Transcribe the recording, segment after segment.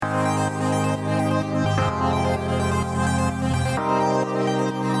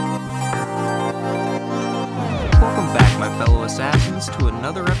Assassins, to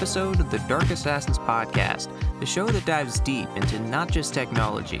another episode of the Dark Assassins podcast, the show that dives deep into not just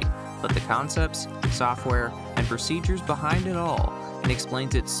technology, but the concepts, software, and procedures behind it all, and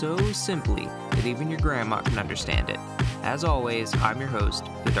explains it so simply that even your grandma can understand it. As always, I'm your host,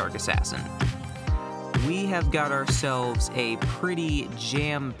 the Dark Assassin. We have got ourselves a pretty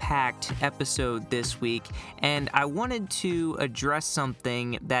jam-packed episode this week, and I wanted to address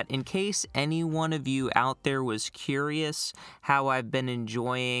something that, in case any one of you out there was curious how I've been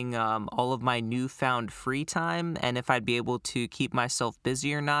enjoying all of my newfound free time, and if I'd be able to keep myself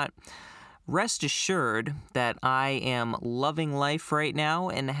busy or not, rest assured that I am loving life right now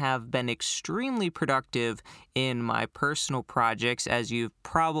and have been extremely productive in my personal projects, as you've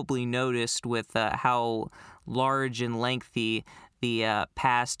probably noticed with how large and lengthy the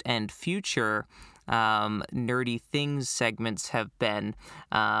past and future nerdy things segments have been.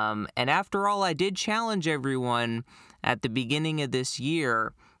 And after all, I did challenge everyone at the beginning of this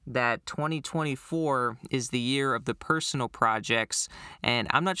year that 2024 is the year of the personal projects, and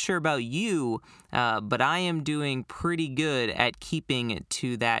I'm not sure about you, but I am doing pretty good at keeping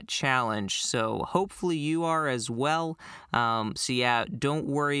to that challenge, so hopefully you are as well. So yeah, don't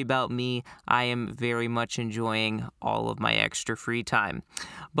worry about me. I am very much enjoying all of my extra free time.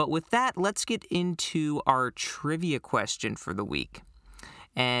 But with that, let's get into our trivia question for the week.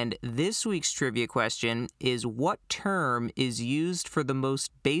 And this week's trivia question is, what term is used for the most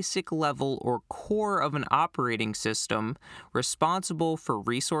basic level or core of an operating system responsible for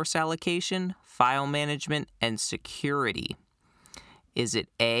resource allocation, file management, and security? Is it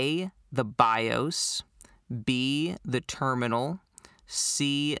A, the BIOS, B, the terminal,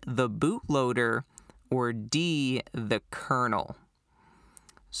 C, the bootloader, or D, the kernel?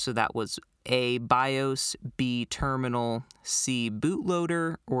 So that was A, BIOS, B, terminal, C,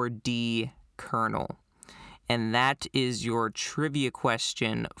 bootloader, or D, kernel. And that is your trivia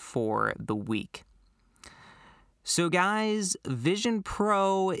question for the week. So guys, Vision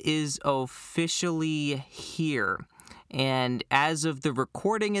Pro is officially here. And as of the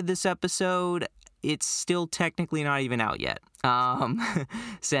recording of this episode, it's still technically not even out yet,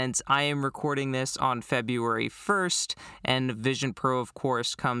 since I am recording this on February 1st, and Vision Pro, of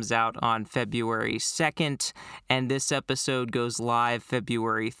course, comes out on February 2nd, and this episode goes live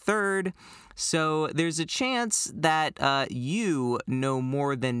February 3rd. So there's a chance that you know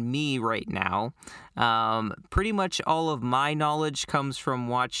more than me right now. Pretty much all of my knowledge comes from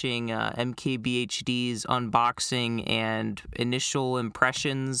watching MKBHD's unboxing and initial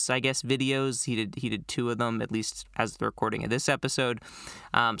impressions, I guess, videos. He did two of them, at least as the recording of this episode.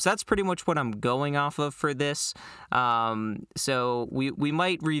 So that's pretty much what I'm going off of for this. So we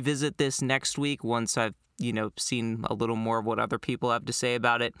might revisit this next week once I've seen a little more of what other people have to say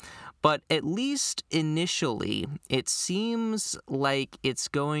about it. But at least initially, it seems like it's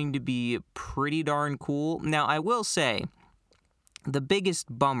going to be pretty darn cool. Now, I will say, the biggest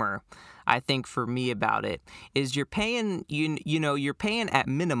bummer, I think, for me about it is you're paying, you're paying at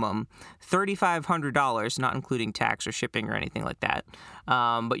minimum $3,500, not including tax or shipping or anything like that.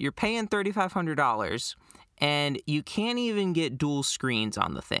 But you're paying $3,500. And you can't even get dual screens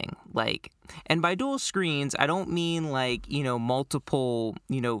on the thing. And by dual screens, I don't mean multiple,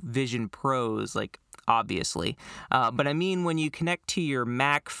 Vision Pros, obviously. But I mean when you connect to your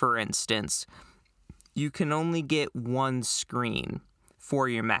Mac, for instance, you can only get one screen for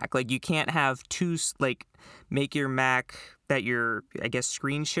your Mac. You can't have two, make your Mac that you're, I guess,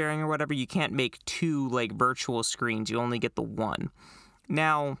 screen sharing or whatever. You can't make two, virtual screens. You only get the one.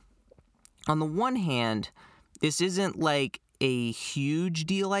 Now, on the one hand, this isn't a huge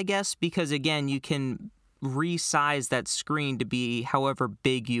deal, I guess, because again, you can resize that screen to be however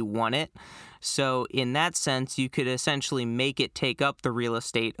big you want it. So in that sense, you could essentially make it take up the real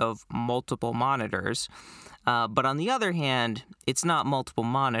estate of multiple monitors. But on the other hand, it's not multiple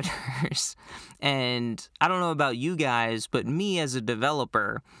monitors. And I don't know about you guys, but me as a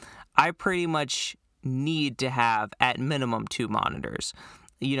developer, I pretty much need to have at minimum two monitors.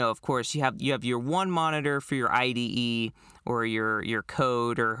 Of course, you have your one monitor for your IDE or your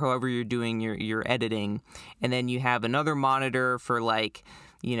code or however you're doing your editing, and then you have another monitor for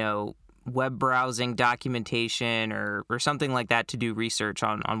web browsing documentation or something like that to do research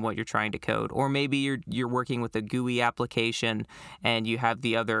on what you're trying to code. Or maybe you're working with a GUI application and you have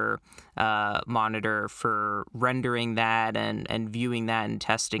the other monitor for rendering that and viewing that and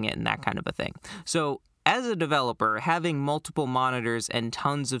testing it and that kind of a thing. So as a developer, having multiple monitors and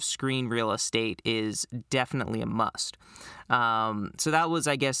tons of screen real estate is definitely a must. So that was,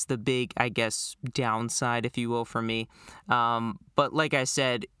 I guess, the big, downside, if you will, for me. But like I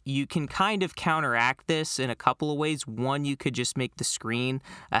said, you can kind of counteract this in a couple of ways. One, you could just make the screen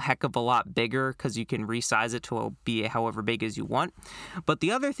a heck of a lot bigger because you can resize it to be however big as you want. But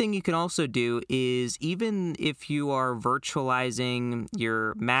the other thing you can also do is, even if you are virtualizing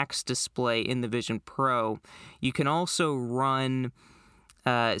your Mac's display in the Vision Pro, you can also run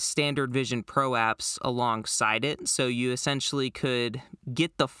standard Vision Pro apps alongside it. So you essentially could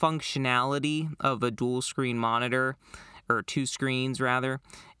get the functionality of a dual screen monitor, or two screens rather,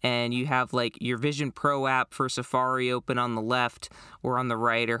 and you have like your Vision Pro app for Safari open on the left or on the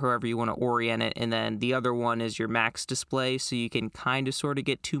right, or however you want to orient it, and then the other one is your Mac's display, so you can kind of sort of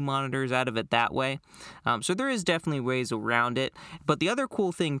get two monitors out of it that way. So there is definitely ways around it. But the other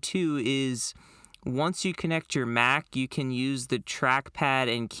cool thing too is, once you connect your Mac, you can use the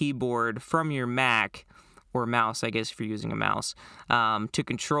trackpad and keyboard from your Mac, or mouse, I guess, if you're using a mouse, to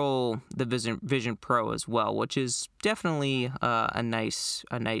control the Vision Pro as well, which is definitely a nice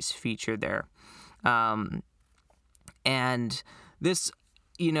feature there. And this,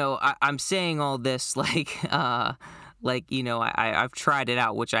 I'm saying all this I've tried it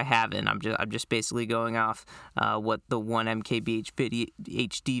out, which I haven't. I'm just basically going off what the 1 MKB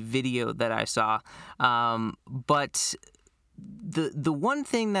HD video that I saw. But the one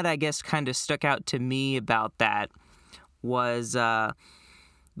thing that I guess kind of stuck out to me about that was the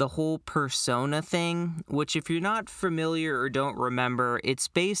whole persona thing, which, if you're not familiar or don't remember, it's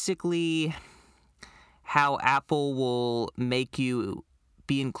basically how Apple will make you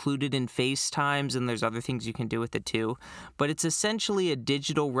be included in FaceTimes, and there's other things you can do with it too. But it's essentially a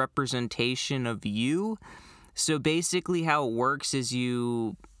digital representation of you. So basically how it works is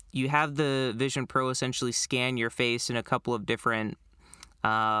you have the Vision Pro essentially scan your face in a couple of different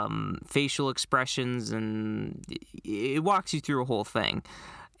facial expressions, and it walks you through a whole thing.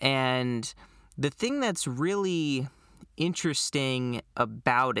 And the thing that's really interesting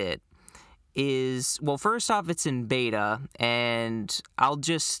about it is, well, first off, it's in beta, and I'll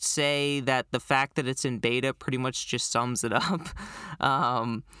just say that the fact that it's in beta pretty much just sums it up.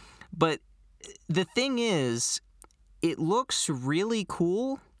 But the thing is, it looks really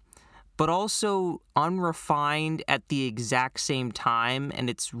cool, but also unrefined at the exact same time, and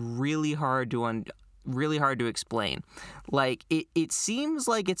it's really hard to explain. Like, it seems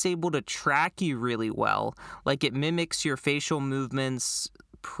like it's able to track you really well. Like, it mimics your facial movements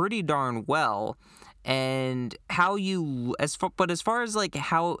pretty darn well, and as far as like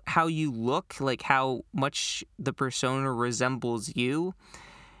how you look, like how much the persona resembles you,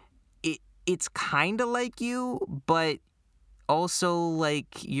 it's kind of like you, but also like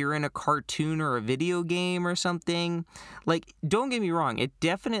you're in a cartoon or a video game or something. Like, don't get me wrong, it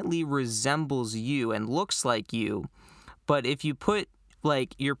definitely resembles you and looks like you, but if you put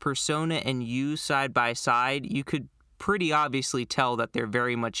like your persona and you side by side, you could pretty obviously tell that they're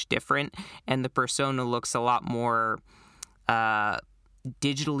very much different, and the persona looks a lot more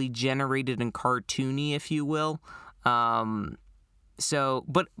digitally generated and cartoony, if you will. So,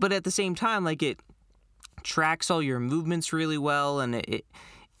 but at the same time, like, it tracks all your movements really well, and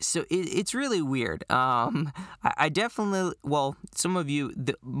it's really weird. I definitely, well, some of you,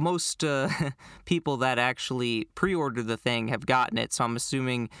 most people that actually pre-ordered the thing have gotten it, so I'm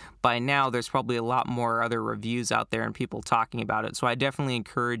assuming by now there's probably a lot more other reviews out there and people talking about it. So I definitely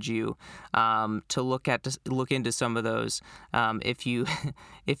encourage you to look into some of those. If you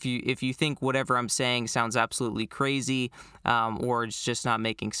think whatever I'm saying sounds absolutely crazy, or it's just not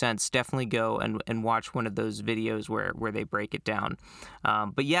making sense, definitely go and watch one of those videos where they break it down.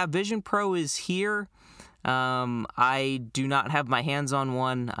 But yeah, Vision Pro is here. I do not have my hands on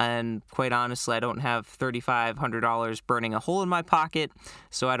one, and quite honestly, I don't have $3,500 burning a hole in my pocket,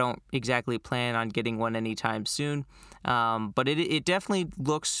 so I don't exactly plan on getting one anytime soon. But it definitely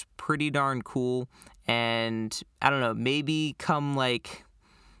looks pretty darn cool, and I don't know, maybe come like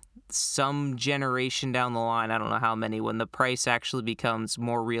some generation down the line, I don't know how many, when the price actually becomes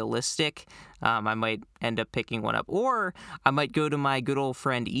more realistic, I might end up picking one up. Or I might go to my good old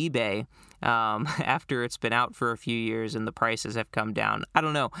friend eBay after it's been out for a few years and the prices have come down. I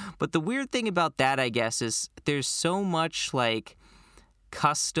don't know. But the weird thing about that, I guess, is there's so much like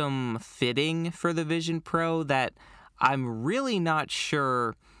custom fitting for the Vision Pro that I'm really not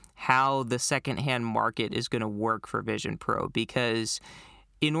sure how the secondhand market is going to work for Vision Pro, because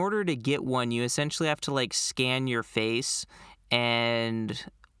in order to get one, you essentially have to like scan your face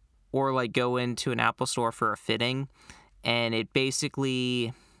or like go into an Apple store for a fitting, and it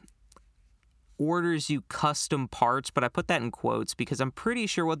basically, orders you custom parts, but I put that in quotes because I'm pretty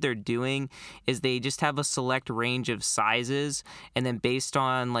sure what they're doing is they just have a select range of sizes, and then based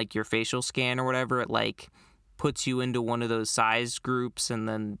on like your facial scan or whatever, it like puts you into one of those size groups and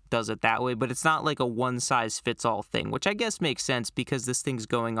then does it that way. But it's not like a one size fits all thing, which I guess makes sense because this thing's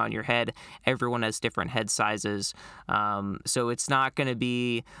going on your head. Everyone has different head sizes. So it's not going to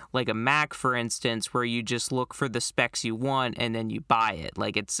be like a Mac, for instance, where you just look for the specs you want and then you buy it.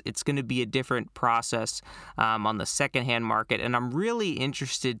 Like it's going to be a different process on the secondhand market. And I'm really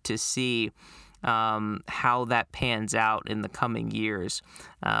interested to see how that pans out in the coming years.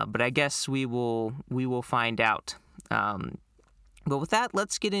 But I guess we will find out. But with that,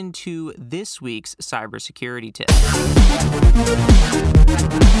 let's get into this week's cybersecurity tip.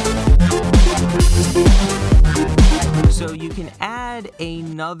 So you can add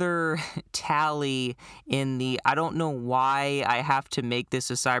another tally in the, I don't know why I have to make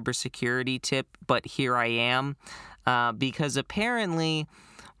this a cybersecurity tip, but here I am, because apparently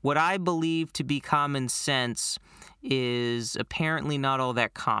what I believe to be common sense is apparently not all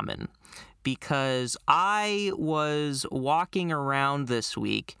that common, because I was walking around this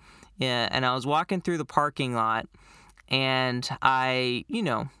week and I was walking through the parking lot, and I,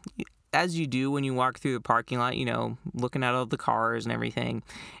 as you do when you walk through the parking lot, looking at all the cars and everything,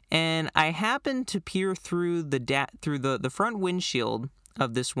 and I happened to peer through the front windshield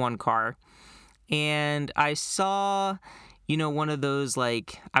of this one car, and I saw one of those,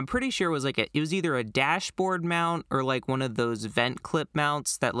 like, I'm pretty sure it was like it was either a dashboard mount or like one of those vent clip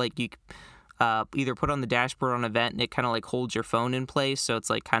mounts that like you either put on the dashboard on a vent and it kind of like holds your phone in place, so it's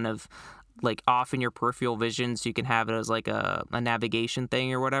like kind of like off in your peripheral vision, so you can have it as like a navigation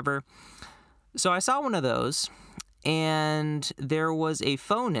thing or whatever. So I saw one of those, and there was a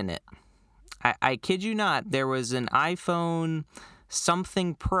phone in it. I kid you not, there was an iPhone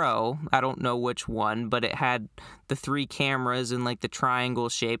something Pro, I don't know which one, but it had the 3 cameras in like the triangle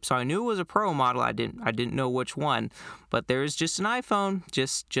shape, so I knew it was a Pro model. I didn't know which one, but there's just an iPhone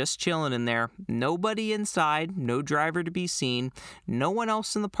just chilling in there. Nobody inside, no driver to be seen, no one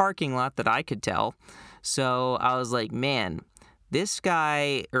else in the parking lot that I could tell. So I was like, man, this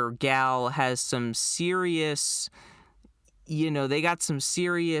guy or gal has some serious, they got some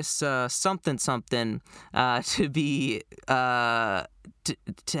serious something to be to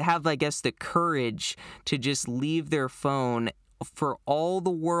have, I guess, the courage to just leave their phone for all the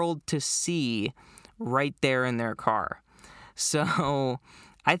world to see right there in their car. So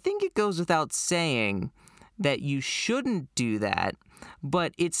I think it goes without saying that you shouldn't do that.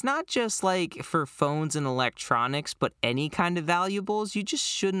 But it's not just like for phones and electronics, but any kind of valuables. You just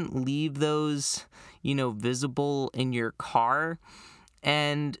shouldn't leave those, visible in your car.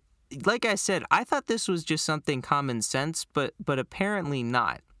 And like I said, I thought this was just something common sense, but apparently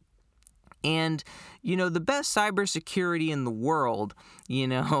not. And, the best cybersecurity in the world,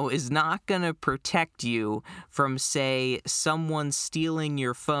 is not going to protect you from, say, someone stealing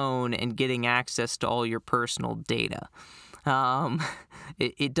your phone and getting access to all your personal data.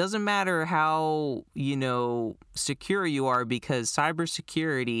 It doesn't matter how, secure you are, because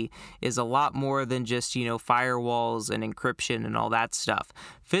cybersecurity is a lot more than just, firewalls and encryption and all that stuff.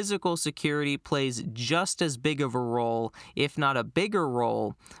 Physical security plays just as big of a role, if not a bigger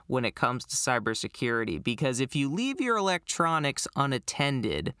role, when it comes to cybersecurity. Because if you leave your electronics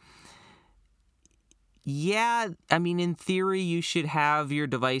unattended, yeah, I mean, in theory, you should have your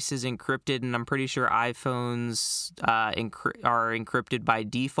devices encrypted, and I'm pretty sure iPhones are encrypted by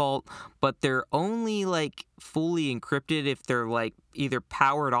default, but they're only, like, fully encrypted if they're, like, either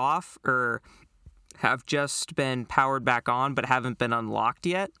powered off or have just been powered back on but haven't been unlocked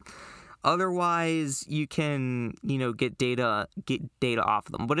yet. Otherwise, you can, get data off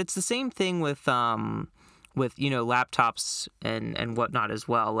of them. But it's the same thing with laptops and whatnot as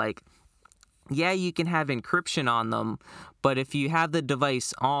well. Like, yeah, you can have encryption on them, but if you have the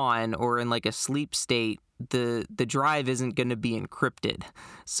device on or in like a sleep state, the drive isn't going to be encrypted.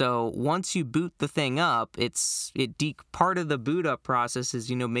 So once you boot the thing up, part of the boot up process is,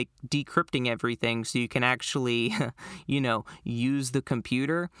 decrypting everything so you can actually, use the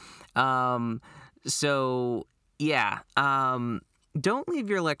computer. Don't leave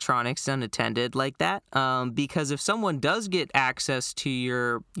your electronics unattended like that, because if someone does get access to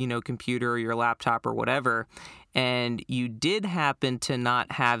your, computer or your laptop or whatever, and you did happen to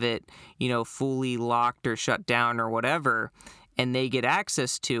not have it, fully locked or shut down or whatever, and they get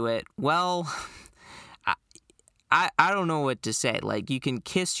access to it, well, I don't know what to say. Like, you can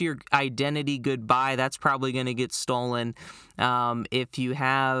kiss your identity goodbye. That's probably going to get stolen. If you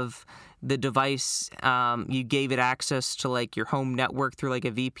have the device, you gave it access to like your home network through like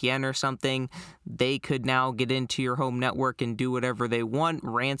a VPN or something, they could now get into your home network and do whatever they want,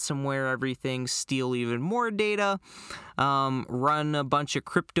 ransomware everything, steal even more data, run a bunch of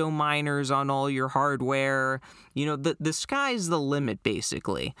crypto miners on all your hardware. The sky's the limit,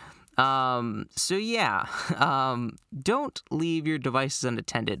 basically. So yeah, don't leave your devices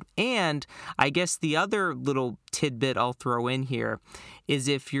unattended. And I guess the other little tidbit I'll throw in here is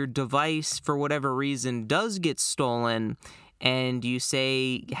if your device, for whatever reason, does get stolen and you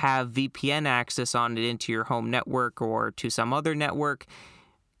say have VPN access on it into your home network or to some other network,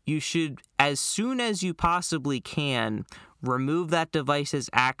 you should, as soon as you possibly can, remove that device's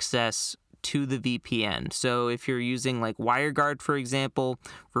access to the VPN. So if you're using like WireGuard, for example,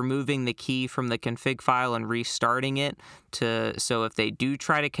 removing the key from the config file and restarting it so if they do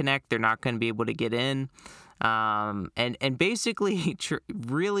try to connect, they're not going to be able to get in. And basically,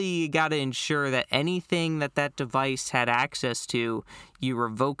 really, you got to ensure that anything that device had access to, you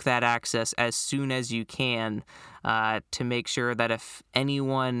revoke that access as soon as you can, to make sure that if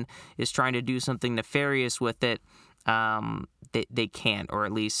anyone is trying to do something nefarious with it, they can't, or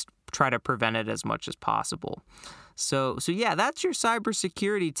at least try to prevent it as much as possible. So yeah, that's your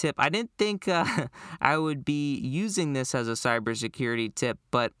cybersecurity tip. I didn't think I would be using this as a cybersecurity tip,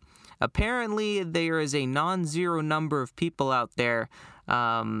 but apparently there is a non-zero number of people out there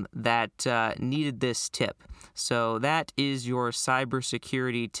that needed this tip. So that is your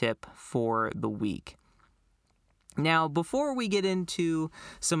cybersecurity tip for the week. Now, before we get into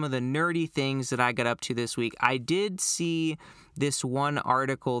some of the nerdy things that I got up to this week, I did see this one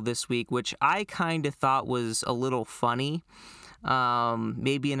article this week, which I kind of thought was a little funny,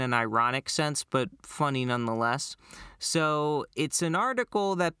 maybe in an ironic sense, but funny nonetheless. So it's an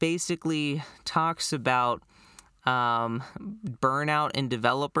article that basically talks about burnout in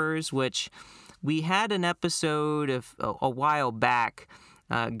developers, which we had an episode of a while back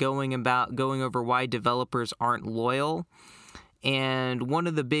going over why developers aren't loyal. And one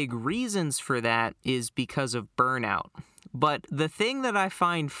of the big reasons for that is because of burnout. But the thing that I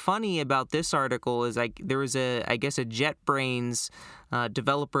find funny about this article is there was a JetBrains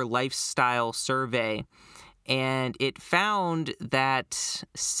developer lifestyle survey, and it found that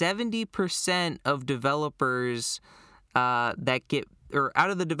 70% of developers out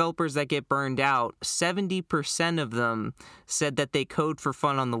of the developers that get burned out, 70% of them said that they code for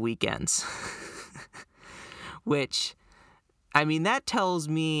fun on the weekends. Which, I mean, that tells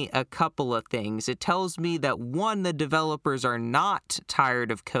me a couple of things. It tells me that, one, the developers are not tired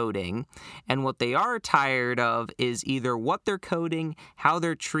of coding, and what they are tired of is either what they're coding, how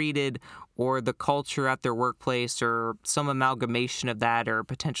they're treated, or the culture at their workplace, or some amalgamation of that, or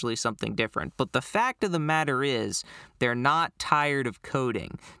potentially something different. But the fact of the matter is, they're not tired of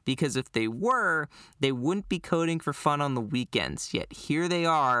coding, because if they were, they wouldn't be coding for fun on the weekends. Yet here they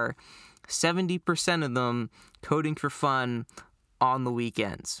are, 70% of them coding for fun on the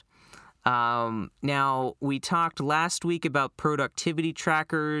weekends. Now, we talked last week about productivity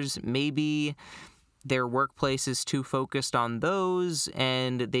trackers. Maybe their workplace is too focused on those,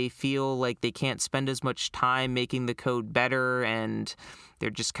 and they feel like they can't spend as much time making the code better, and they're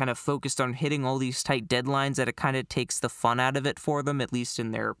just kind of focused on hitting all these tight deadlines that it kind of takes the fun out of it for them, at least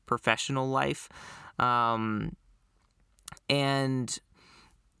in their professional life. And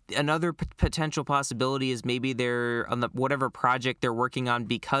another potential possibility is maybe they're on whatever project they're working on,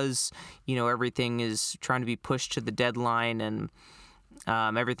 because everything is trying to be pushed to the deadline, and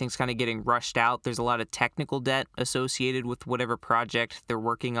everything's kind of getting rushed out. There's a lot of technical debt associated with whatever project they're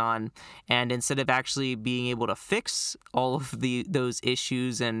working on, and instead of actually being able to fix all of those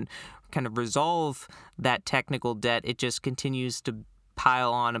issues and kind of resolve that technical debt, it just continues to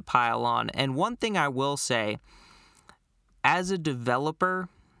pile on and pile on. And one thing I will say, as a developer,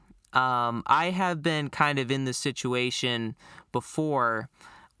 I have been kind of in this situation before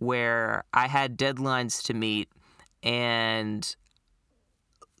where I had deadlines to meet, and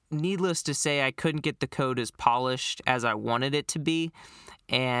needless to say, I couldn't get the code as polished as I wanted it to be.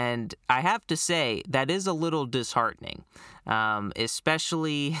 And I have to say, that is a little disheartening,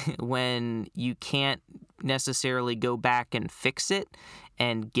 especially when you can't necessarily go back and fix it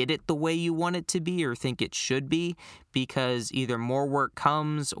and get it the way you want it to be or think it should be, because either more work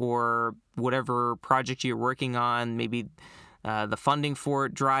comes, or whatever project you're working on, maybe the funding for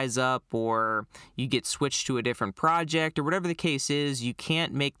it dries up, or you get switched to a different project, or whatever the case is, you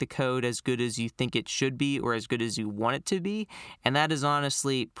can't make the code as good as you think it should be or as good as you want it to be. And that is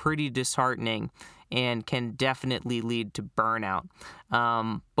honestly pretty disheartening. and can definitely lead to burnout.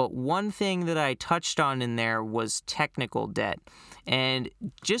 But one thing that I touched on in there was technical debt. And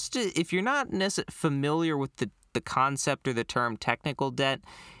if you're not familiar with the concept or the term technical debt,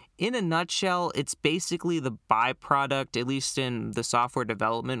 in a nutshell, it's basically the byproduct, at least in the software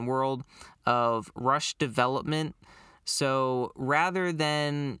development world, of rushed development. So rather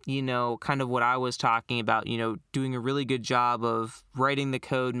than, kind of what I was talking about, doing a really good job of writing the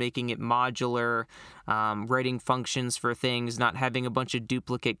code, making it modular, writing functions for things, not having a bunch of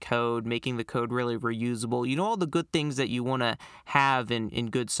duplicate code, making the code really reusable, all the good things that you want to have in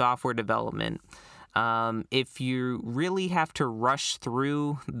good software development. If you really have to rush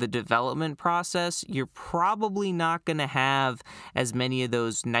through the development process, you're probably not going to have as many of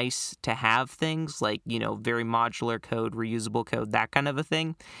those nice to have things like, very modular code, reusable code, that kind of a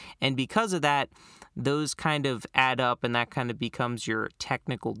thing. And because of that, those kind of add up and that kind of becomes your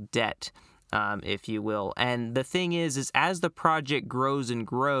technical debt, if you will. And the thing is as the project grows and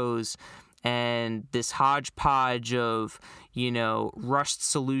grows, and this hodgepodge of, rushed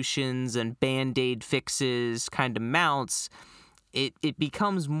solutions and Band-Aid fixes kind of mounts, it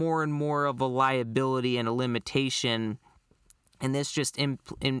becomes more and more of a liability and a limitation. And this just,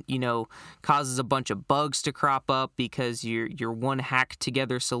 causes a bunch of bugs to crop up because your one hacked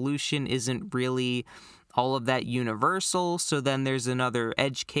together solution isn't really all of that universal. So then there's another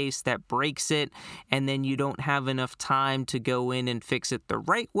edge case that breaks it, and then you don't have enough time to go in and fix it the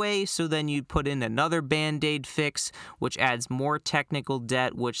right way. So then you put in another Band-Aid fix, which adds more technical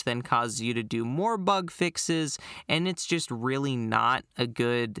debt, which then causes you to do more bug fixes. And it's just really not a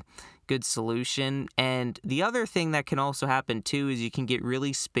good solution. And the other thing that can also happen too is you can get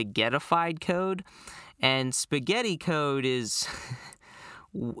really spaghettified code. And spaghetti code is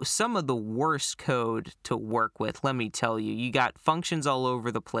some of the worst code to work with, let me tell you. You got functions all over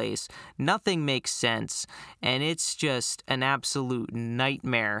the place. Nothing makes sense. And it's just an absolute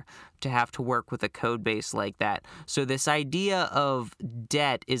nightmare to have to work with a code base like that. So this idea of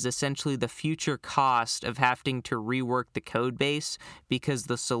debt is essentially the future cost of having to rework the code base because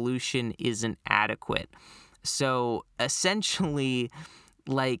the solution isn't adequate. So essentially,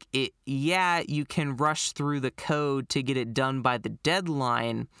 you can rush through the code to get it done by the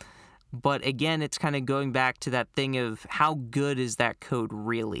deadline, but again, it's kind of going back to that thing of how good is that code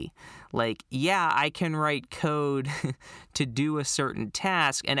really? I can write code to do a certain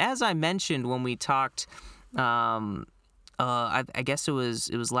task, and as I mentioned when we talked, I guess it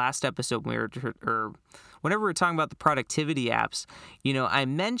was last episode or whenever we were talking about the productivity apps, I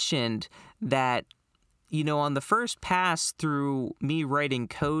mentioned that on the first pass through me writing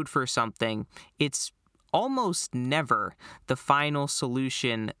code for something, it's almost never the final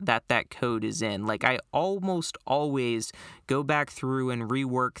solution that code is in. I almost always go back through and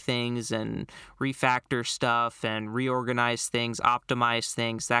rework things and refactor stuff and reorganize things, optimize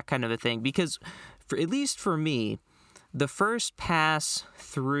things, that kind of a thing. Because at least for me, the first pass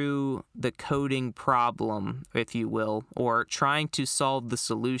through the coding problem, if you will, or trying to solve the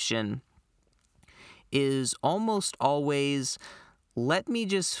solution, is almost always, let me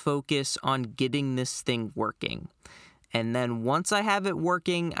just focus on getting this thing working. And then once I have it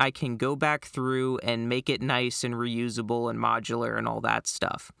working, I can go back through and make it nice and reusable and modular and all that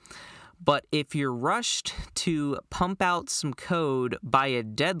stuff. But if you're rushed to pump out some code by a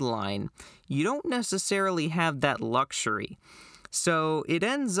deadline, you don't necessarily have that luxury. So it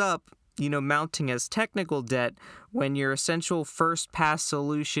ends up mounting as technical debt when your essential first pass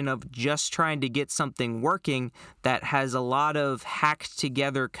solution of just trying to get something working that has a lot of hacked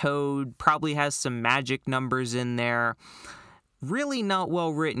together code, probably has some magic numbers in there, really not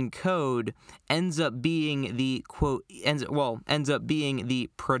well written code, ends up being the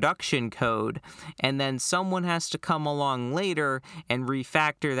production code, and then someone has to come along later and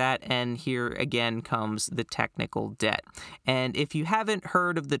refactor that, and here again comes the technical debt. And if you haven't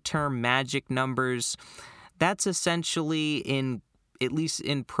heard of the term magic numbers, that's essentially at least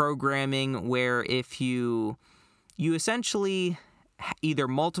in programming, where if you essentially either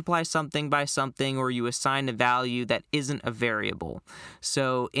multiply something by something or you assign a value that isn't a variable.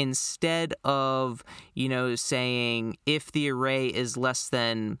 So instead of, saying if the array is less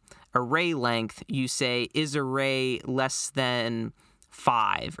than array length, you say is array less than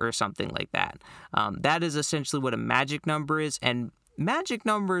 5 or something like that. That is essentially what a magic number is. And magic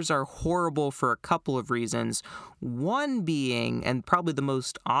numbers are horrible for a couple of reasons. One being, and probably the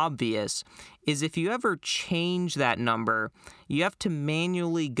most obvious, is if you ever change that number, you have to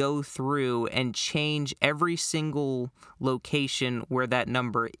manually go through and change every single location where that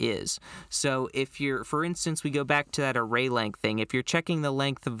number is. So if for instance, we go back to that array length thing. If you're checking the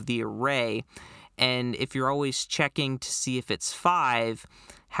length of the array, And if you're always checking to see if it's 5,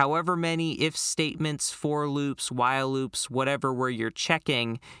 however many if statements, for loops, while loops, whatever where you're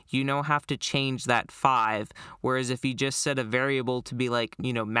checking, you now have to change that 5. Whereas if you just set a variable to be like,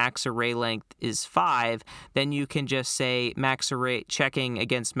 max array length is 5, then you can just say max array checking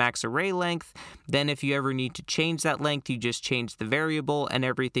against max array length. Then if you ever need to change that length, you just change the variable and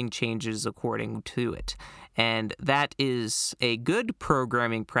everything changes according to it. And that is a good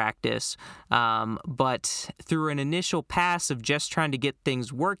programming practice, but through an initial pass of just trying to get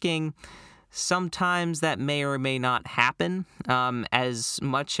things working, sometimes that may or may not happen. As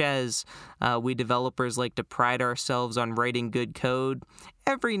much as we developers like to pride ourselves on writing good code,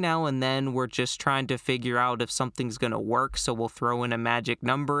 every now and then we're just trying to figure out if something's going to work, so we'll throw in a magic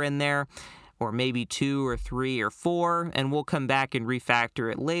number in there, or maybe 2 or 3 or 4, and we'll come back and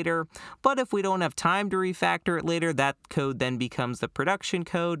refactor it later. But if we don't have time to refactor it later, that code then becomes the production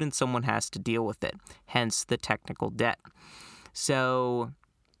code and someone has to deal with it, hence the technical debt. So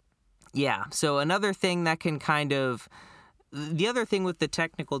another thing that can the other thing with the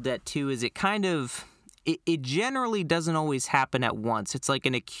technical debt too is it generally doesn't always happen at once. It's like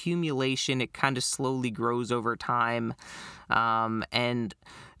an accumulation. It kind of slowly grows over time. And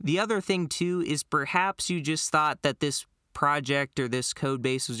the other thing too is perhaps you just thought that this project or this code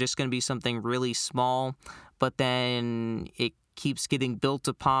base was just going to be something really small, but then it keeps getting built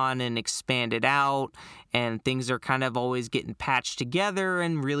upon and expanded out, and things are kind of always getting patched together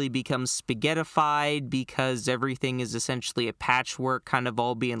and really becomes spaghettified because everything is essentially a patchwork kind of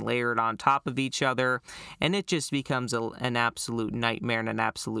all being layered on top of each other, and it just becomes an absolute nightmare and an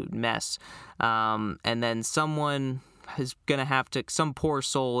absolute mess. And then some poor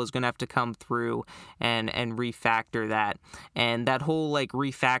soul is going to have to come through and refactor that. And that whole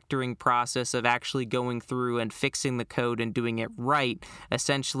refactoring process of actually going through and fixing the code and doing it right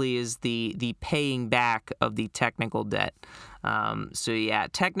essentially is the paying back of the technical debt.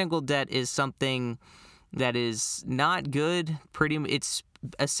 Technical debt is something that is not good. It's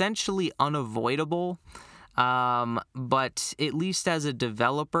essentially unavoidable. But at least as a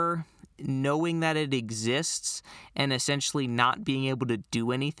developer, knowing that it exists and essentially not being able to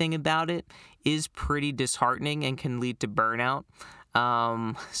do anything about it is pretty disheartening and can lead to burnout.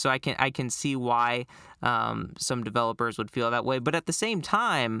 So I can see why some developers would feel that way. But at the same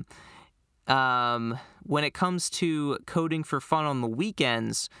time, when it comes to coding for fun on the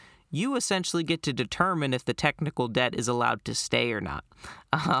weekends, you essentially get to determine if the technical debt is allowed to stay or not.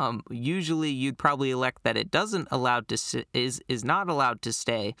 Usually, you'd probably elect that it is not allowed to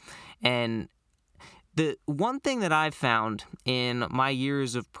stay. And the one thing that I've found in my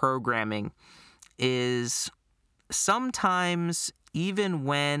years of programming is sometimes, even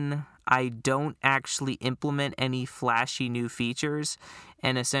when I don't actually implement any flashy new features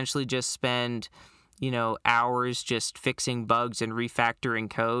and essentially just spend hours just fixing bugs and refactoring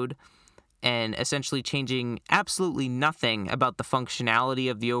code and essentially changing absolutely nothing about the functionality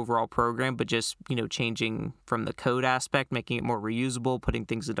of the overall program, but just, changing from the code aspect, making it more reusable, putting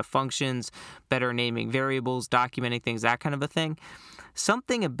things into functions, better naming variables, documenting things, that kind of a thing.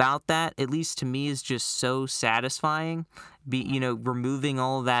 Something about that, at least to me, is just so satisfying, removing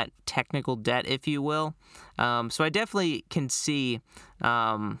all of that technical debt, if you will. So I definitely can see,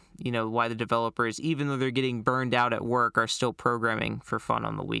 why the developers, even though they're getting burned out at work, are still programming for fun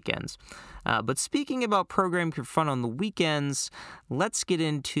on the weekends. But speaking about programming for fun on the weekends, let's get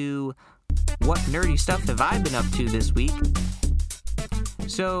into what nerdy stuff have I been up to this week.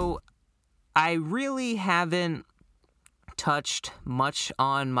 So I really haven't touched much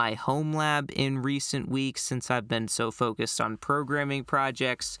on my home lab in recent weeks since I've been so focused on programming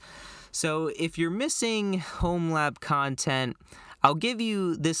projects. So if you're missing home lab content, I'll give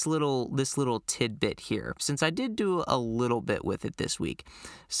you this little tidbit here, since I did do a little bit with it this week.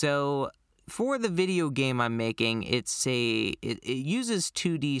 So for the video game I'm making, it uses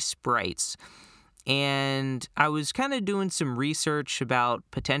 2D sprites. And I was kind of doing some research about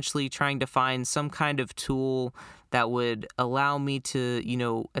potentially trying to find some kind of tool that would allow me to,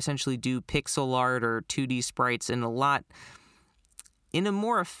 essentially do pixel art or 2D sprites in a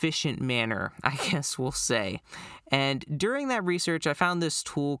more efficient manner, I guess we'll say. And during that research, I found this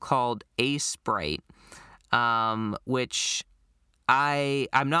tool called Sprite, which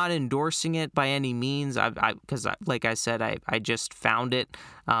I'm not endorsing it by any means, because like I said, I just found it,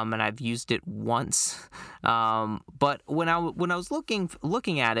 and I've used it once. But when I was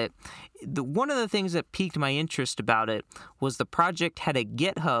looking at it, one of the things that piqued my interest about it was the project had a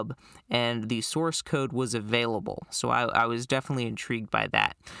GitHub and the source code was available. So I was definitely intrigued by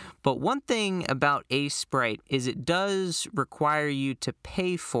that. But one thing about Sprite is it does require you to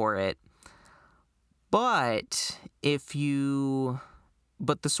pay for it. But the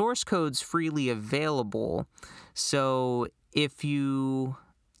source code's freely available. So if you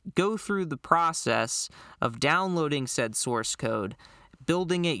go through the process of downloading said source code,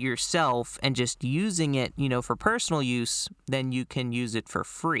 building it yourself, and just using it, for personal use, then you can use it for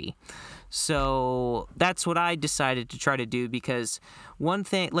free. So that's what I decided to try to do, because one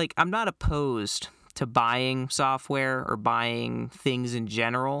thing, I'm not opposed to buying software or buying things in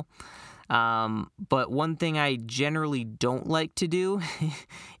general. But one thing I generally don't like to do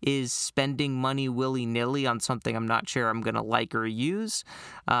is spending money willy-nilly on something I'm not sure I'm going to like or use.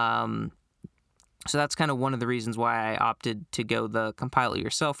 So that's kind of one of the reasons why I opted to go the compile it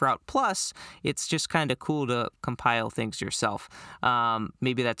yourself route. Plus, it's just kind of cool to compile things yourself.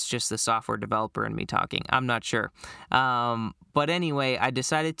 Maybe that's just the software developer in me talking. I'm not sure. But anyway, I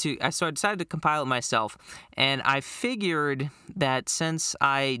decided to compile it myself. And I figured that since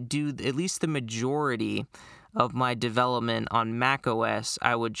I do at least the majority of my development on macOS,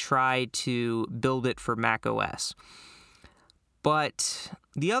 I would try to build it for macOS. But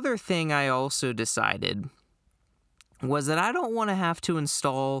the other thing I also decided was that I don't want to have to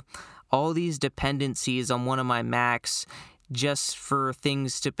install all these dependencies on one of my Macs just for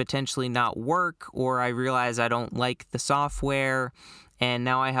things to potentially not work, or I realize I don't like the software, and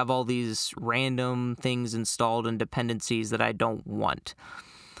now I have all these random things installed and dependencies that I don't want.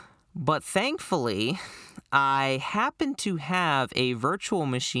 But thankfully, I happen to have a virtual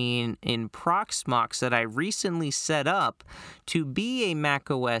machine in Proxmox that I recently set up to be a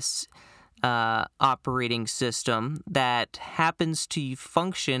macOS operating system that happens to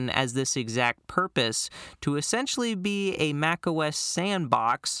function as this exact purpose, to essentially be a macOS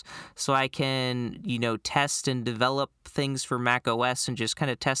sandbox, so I can, test and develop things for macOS and just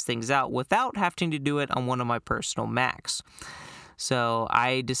kind of test things out without having to do it on one of my personal Macs. So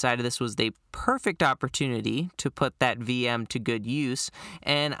I decided this was the perfect opportunity to put that VM to good use,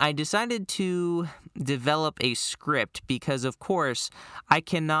 and I decided to develop a script because, of course, I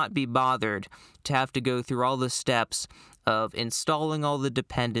cannot be bothered to have to go through all the steps of installing all the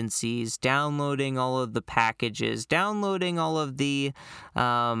dependencies, downloading all of the packages, downloading all of the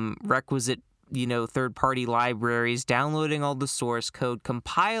requisite third-party libraries, downloading all the source code,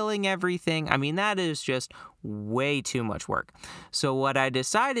 compiling everything. I mean, that is just way too much work. So what I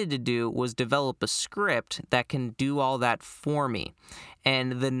decided to do was develop a script that can do all that for me.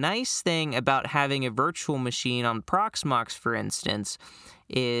 And the nice thing about having a virtual machine on Proxmox, for instance,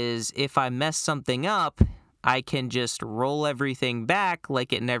 is if I mess something up, I can just roll everything back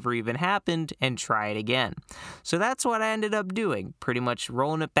like it never even happened and try it again. So that's what I ended up doing, pretty much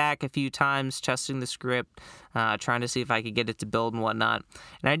rolling it back a few times, testing the script, trying to see if I could get it to build and whatnot.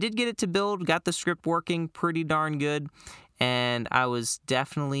 And I did get it to build, got the script working pretty darn good, and I was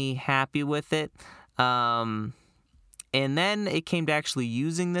definitely happy with it. And then it came to actually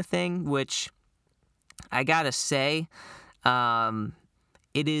using the thing, which I gotta say,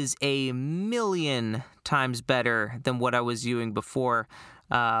 it is a million times better than what I was using before,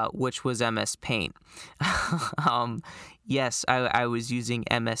 which was MS Paint. Yes, I was using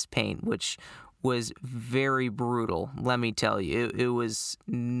MS Paint, which was very brutal, let me tell you. It was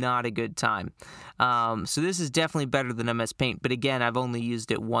not a good time. So this is definitely better than MS Paint, but again, I've only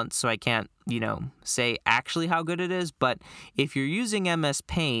used it once, so I can't, say actually how good it is. But if you're using MS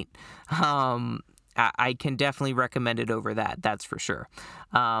Paint, I can definitely recommend it over that, that's for sure.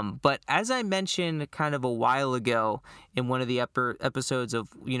 But as I mentioned kind of a while ago in one of the episodes of,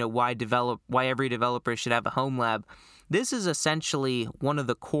 why every developer should have a home lab, this is essentially one of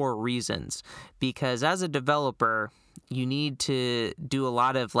the core reasons, because as a developer, you need to do a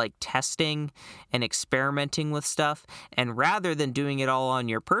lot of testing and experimenting with stuff. And rather than doing it all on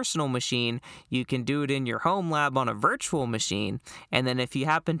your personal machine, you can do it in your home lab on a virtual machine. And then if you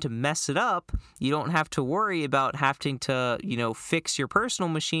happen to mess it up, you don't have to worry about having to, fix your personal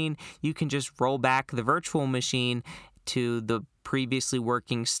machine. You can just roll back the virtual machine to the previously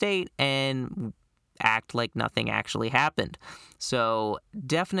working state and act like nothing actually happened. So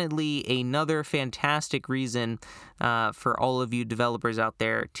definitely another fantastic reason for all of you developers out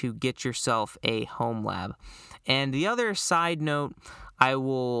there to get yourself a home lab. And the other side note I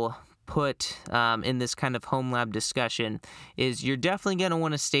will put in this kind of home lab discussion is you're definitely going to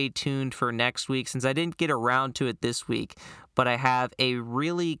want to stay tuned for next week, since I didn't get around to it this week, but I have a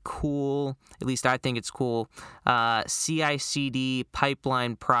really cool, at least I think it's cool, CI/CD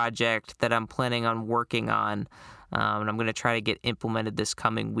pipeline project that I'm planning on working on, and I'm going to try to get implemented this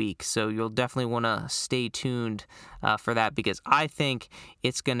coming week. So you'll definitely want to stay tuned for that, because I think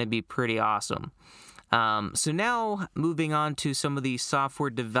it's going to be pretty awesome. So now moving on to some of the software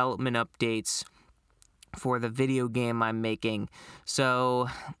development updates. for the video game I'm making. So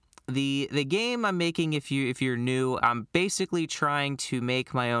the game I'm making, if you're new, I'm basically trying to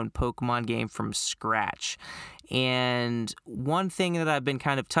make my own Pokemon game from scratch. And one thing that I've been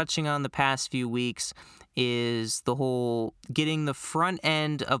kind of touching on the past few weeks is the whole getting the front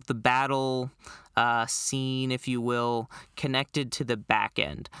end of the battle scene, if you will, connected to the back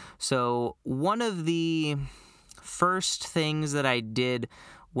end. So one of the first things that I did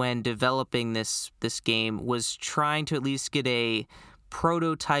when developing this game was trying to at least get a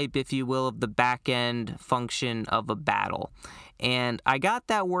prototype, if you will, of the back end function of a battle. And I got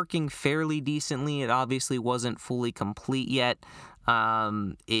that working fairly decently. It obviously wasn't fully complete yet.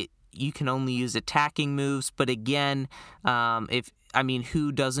 You can only use attacking moves, but again,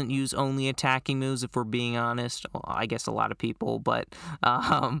 who doesn't use only attacking moves, if we're being honest? Well, I guess a lot of people, but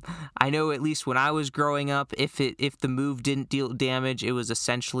I know at least when I was growing up, if the move didn't deal damage, it was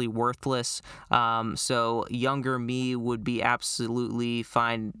essentially worthless. So younger me would be absolutely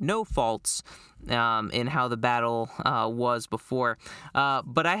find no faults in how the battle was before.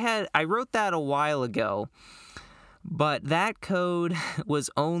 But I wrote that a while ago. But that code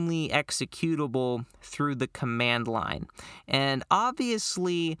was only executable through the command line. And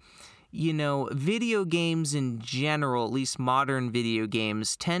obviously, video games in general, at least modern video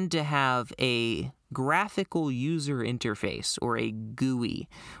games, tend to have a graphical user interface, or a GUI,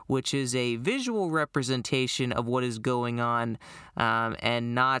 which is a visual representation of what is going on,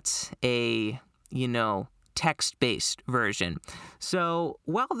 and not a, text-based version. So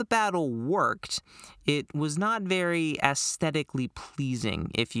while the battle worked, it was not very aesthetically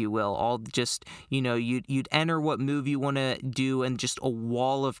pleasing, if you will. All just, you'd enter what move you want to do, and just a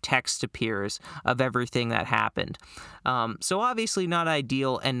wall of text appears of everything that happened. So obviously not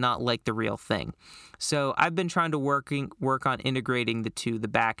ideal and not like the real thing. So I've been trying to work on integrating the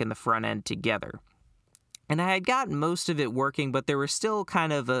back and the front end together. And I had gotten most of it working, but there were still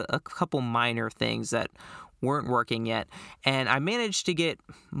kind of a couple minor things that weren't working yet. And I managed to get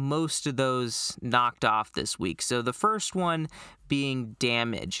most of those knocked off this week. So the first one being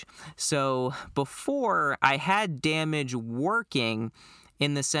damage. So before, I had damage working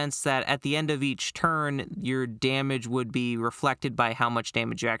in the sense that at the end of each turn, your damage would be reflected by how much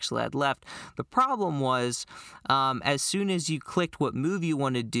damage you actually had left. The problem was, as soon as you clicked what move you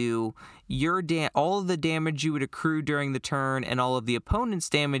want to do, all of the damage you would accrue during the turn and all of the opponent's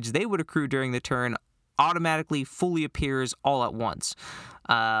damage they would accrue during the turn automatically fully appears all at once.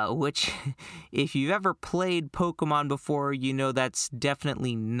 Which, if you've ever played Pokemon before, that's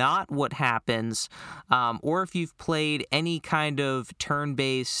definitely not what happens. Or if you've played any kind of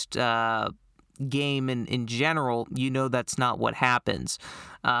turn-based game in general, that's not what happens.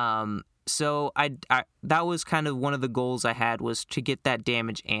 So that was kind of one of the goals I had, was to get that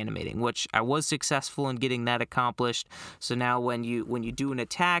damage animating, which I was successful in getting that accomplished. So now when you do an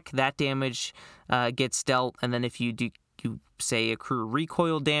attack, that damage gets dealt, and then if you say accrue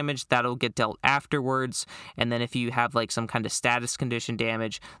recoil damage, that'll get dealt afterwards, and then if you have like some kind of status condition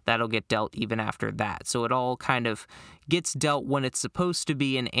damage, that'll get dealt even after that. So it all kind of gets dealt when it's supposed to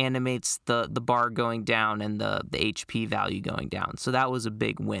be, and animates the bar going down and the HP value going down. So that was a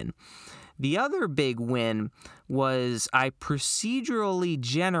big win. The other big win was I procedurally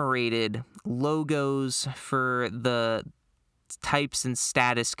generated logos for the types and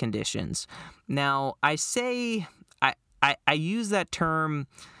status conditions. Now, I use that term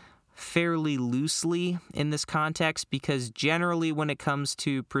fairly loosely in this context, because generally when it comes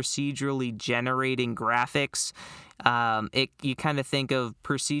to procedurally generating graphics, you kind of think of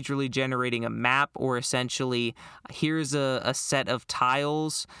procedurally generating a map, or essentially, here's a set of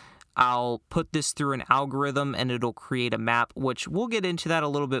tiles. I'll put this through an algorithm and it'll create a map, which we'll get into that a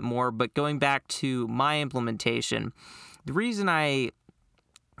little bit more. But going back to my implementation, the reason I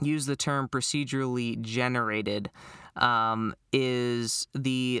use the term procedurally generated is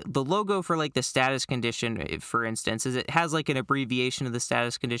the logo for like the status condition, for instance, is it has like an abbreviation of the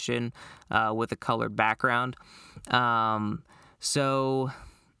status condition with a colored background. So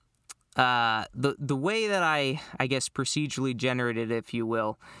the way that I guess procedurally generated, if you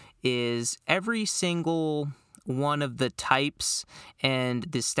will, is every single one of the types and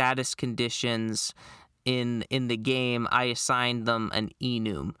the status conditions in the game, I assigned them an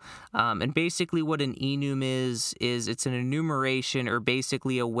enum. And basically what an enum is it's an enumeration, or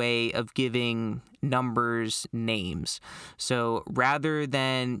basically a way of giving numbers names. So rather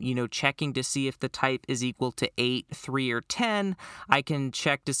than, checking to see if the type is equal to 8, 3, or 10, I can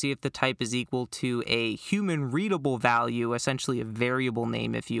check to see if the type is equal to a human readable value, essentially a variable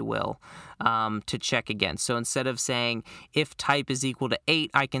name, if you will, to check against. So instead of saying if type is equal to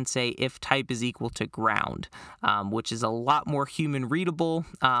 8, I can say if type is equal to grass. round, which is a lot more human readable,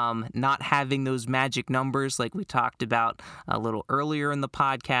 not having those magic numbers like we talked about a little earlier in the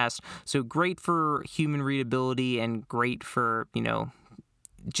podcast. So great for human readability and great for,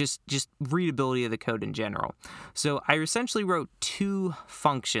 just readability of the code in general. So I essentially wrote two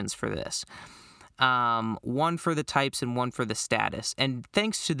functions for this. One for the types and one for the status. And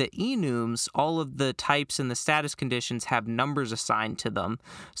thanks to the enums, all of the types and the status conditions have numbers assigned to them.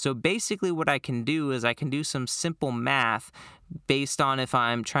 So basically what I can do is I can do some simple math based on if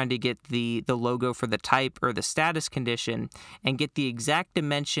I'm trying to get the logo for the type or the status condition and get the exact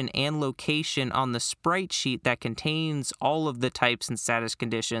dimension and location on the sprite sheet that contains all of the types and status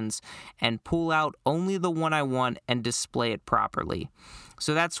conditions and pull out only the one I want and display it properly.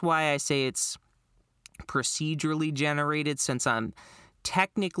 So that's why I say it's procedurally generated, since I'm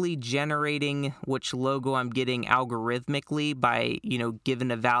technically generating which logo I'm getting algorithmically by,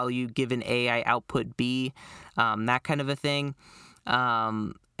 given a value, given A, I output B, that kind of a thing.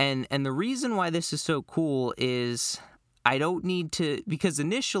 And the reason why this is so cool is I don't need to, because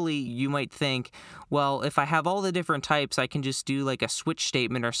initially you might think, well, if I have all the different types, I can just do like a switch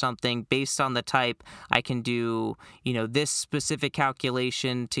statement or something based on the type. I can do, this specific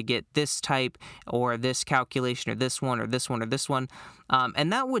calculation to get this type or this calculation or this one or this one or this one.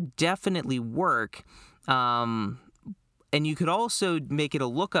 And that would definitely work. And you could also make it a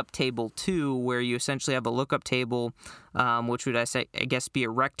lookup table too, where you essentially have a lookup table, which would, I guess, be a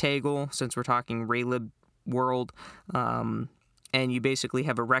rectangle, since we're talking Raylib world, and you basically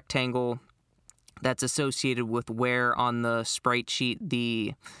have a rectangle that's associated with where on the sprite sheet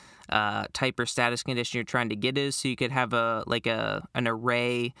the type or status condition you're trying to get is. So you could have an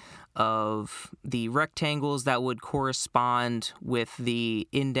array of the rectangles that would correspond with the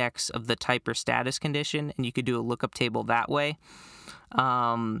index of the type or status condition, and you could do a lookup table that way.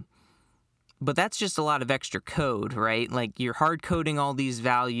 But that's just a lot of extra code, right? Like, you're hard coding all these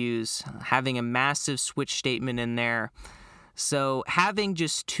values, having a massive switch statement in there. So having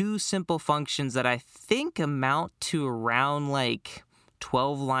just two simple functions that I think amount to around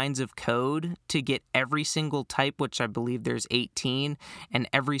 12 lines of code to get every single type, which I believe there's 18, and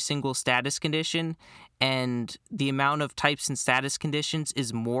every single status condition. And the amount of types and status conditions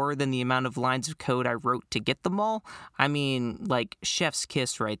is more than the amount of lines of code I wrote to get them all. I mean, chef's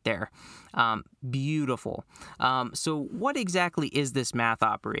kiss right there. Beautiful. So what exactly is this math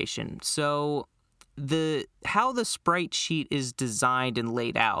operation? So how the sprite sheet is designed and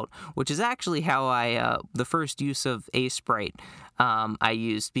laid out, which is actually how the first use of Sprite I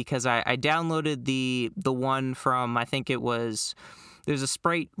used, because I downloaded the one from, I think it was, there's a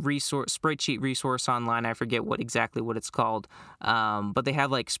sprite sheet resource online. I forget exactly what it's called, but they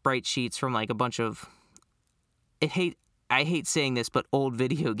have sprite sheets from a bunch of, I hate saying this, but old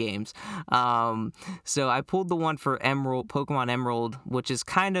video games. So I pulled the one for Pokemon Emerald, which is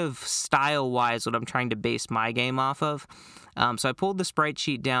kind of style-wise what I'm trying to base my game off of. So I pulled the sprite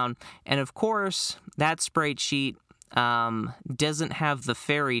sheet down, and of course, that sprite sheet doesn't have the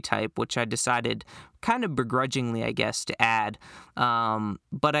fairy type, which I decided kind of begrudgingly, I guess, to add.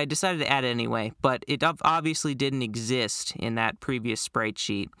 But I decided to add it anyway. But it obviously didn't exist in that previous sprite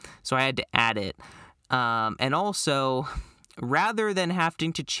sheet, so I had to add it. And also, rather than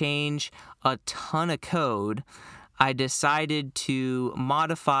having to change a ton of code, I decided to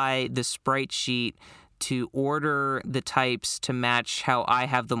modify the sprite sheet to order the types to match how I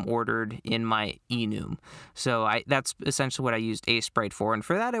have them ordered in my enum. So that's essentially what I used Sprite for, and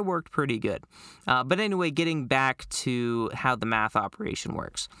for that it worked pretty good. But anyway, getting back to how the math operation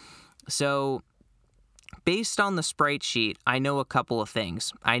works. So based on the sprite sheet, I know a couple of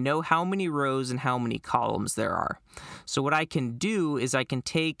things. I know how many rows and how many columns there are. So what I can do is I can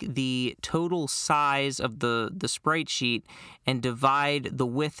take the total size of the sprite sheet and divide the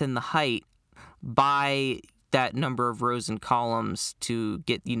width and the height by that number of rows and columns to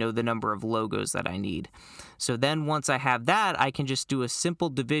get, the number of logos that I need. So then once I have that, I can just do a simple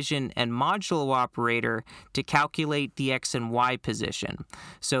division and modulo operator to calculate the X and Y position.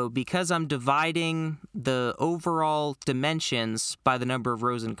 So because I'm dividing the overall dimensions by the number of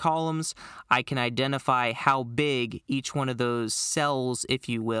rows and columns, I can identify how big each one of those cells, if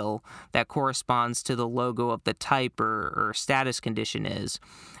you will, that corresponds to the logo of the type or status condition is.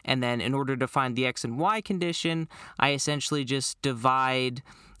 And then in order to find the X and Y condition, I essentially just divide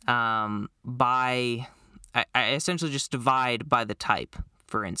by the type,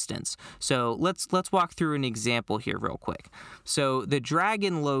 for instance. So let's walk through an example here real quick. So the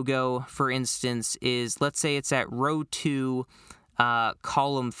dragon logo, for instance, is, let's say it's at row 2,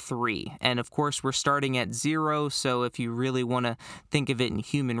 column 3. And of course, we're starting at 0, so if you really want to think of it in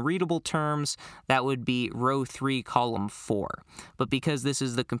human readable terms, that would be row 3, column 4. But because this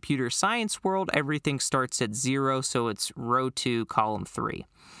is the computer science world, everything starts at 0, so it's row 2, column 3.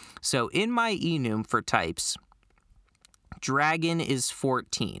 So in my enum for types, dragon is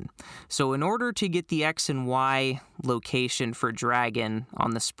 14. So in order to get the X and Y location for dragon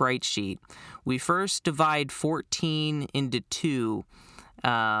on the sprite sheet, we first divide 14 into 2.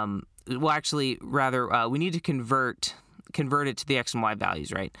 We need to convert it to the X and Y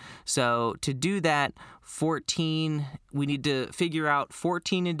values, right? So to do that, 14, we need to figure out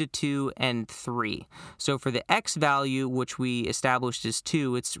 14 into 2 and 3. So for the X value, which we established as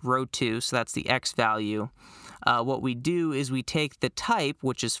 2, it's row 2, so that's the X value. What we do is we take the type,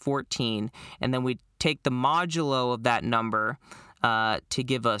 which is 14, and then we take the modulo of that number to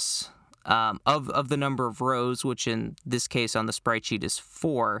give us of the number of rows, which in this case on the sprite sheet is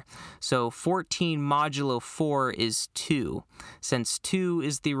 4. So 14 modulo 4 is 2, since 2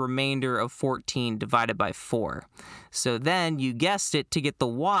 is the remainder of 14 divided by 4. So then, you guessed it, to get the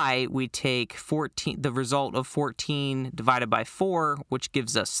Y, we take the result of 14 divided by 4, which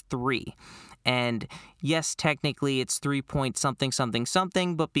gives us 3. And yes, technically it's 3 point something something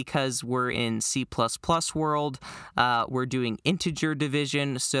something, but because we're in C++ world, we're doing integer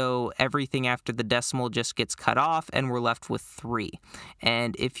division, so everything after the decimal just gets cut off and we're left with 3.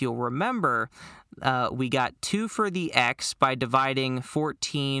 And if you'll remember, we got 2 for the X by dividing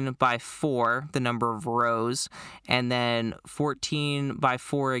 14 by 4, the number of rows, and then 14 by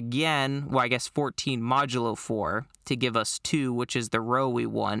 4 again, 14 modulo 4 to give us 2, which is the row we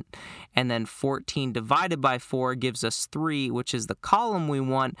want, and then 14 divided by 4 gives us 3, which is the column we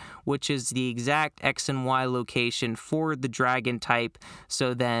want, which is the exact X and Y location for the dragon type.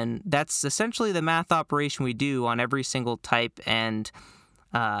 So then that's essentially the math operation we do on every single type and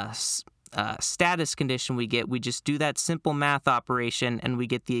status condition we get. We just do that simple math operation and we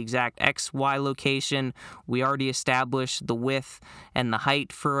get the exact X, Y location. We already established the width and the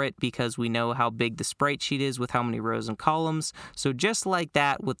height for it because we know how big the sprite sheet is with how many rows and columns. So just like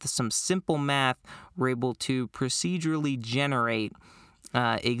that, with some simple math, we're able to procedurally generate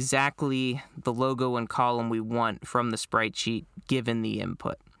exactly the logo and column we want from the sprite sheet given the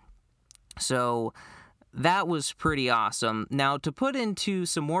input. So that was pretty awesome. Now, to put into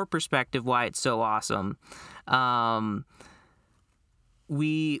some more perspective why it's so awesome,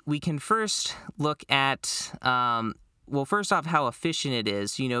 we can first look at, first off, how efficient it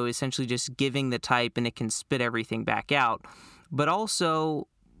is, essentially just giving the type and it can spit everything back out. But also,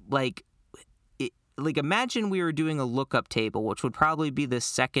 imagine we were doing a lookup table, which would probably be the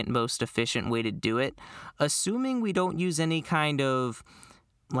second most efficient way to do it, assuming we don't use any kind of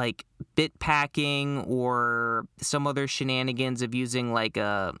bit packing or some other shenanigans of using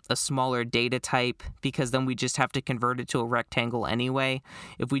a smaller data type, because then we just have to convert it to a rectangle anyway.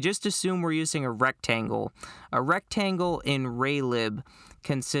 If we just assume we're using a rectangle in Raylib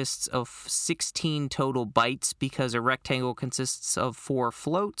consists of 16 total bytes because a rectangle consists of 4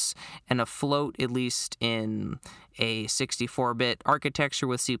 floats, and a float, at least in a 64-bit architecture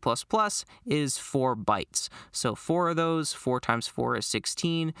with C++, is 4 bytes. So 4 of those, 4 times 4 is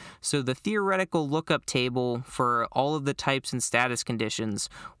 16. So the theoretical lookup table for all of the types and status conditions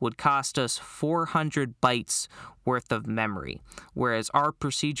would cost us 400 bytes worth of memory, whereas our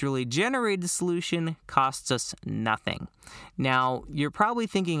procedurally generated solution costs us nothing. Now, you're probably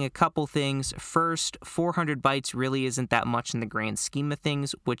thinking a couple things. First, 400 bytes really isn't that much in the grand scheme of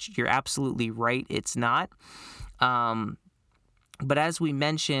things, which you're absolutely right, it's not. But as we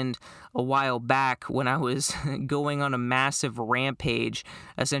mentioned a while back when I was going on a massive rampage,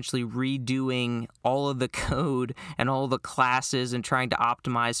 essentially redoing all of the code and all the classes and trying to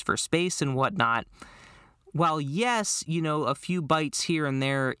optimize for space and whatnot, while yes, a few bytes here and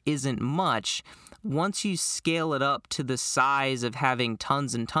there isn't much, once you scale it up to the size of having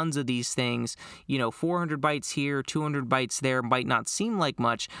tons and tons of these things, 400 bytes here, 200 bytes there might not seem like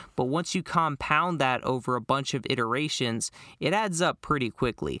much, but once you compound that over a bunch of iterations, it adds up pretty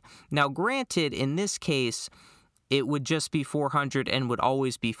quickly. Now, granted, in this case, it would just be 400 and would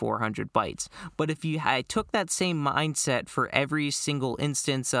always be 400 bytes. But if I took that same mindset for every single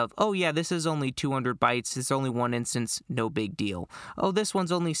instance of, oh yeah, this is only 200 bytes, it's only one instance, no big deal. Oh, this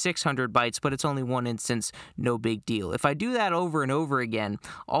one's only 600 bytes, but it's only one instance, no big deal. If I do that over and over again,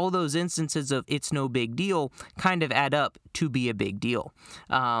 all those instances of it's no big deal kind of add up to be a big deal.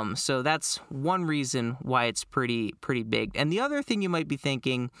 So that's one reason why it's pretty big. And the other thing you might be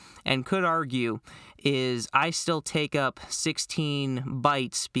thinking and could argue is I still take up 16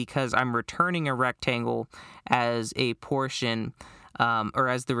 bytes because I'm returning a rectangle as a portion or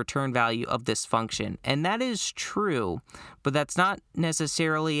as the return value of this function. And that is true, but that's not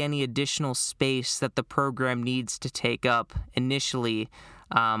necessarily any additional space that the program needs to take up initially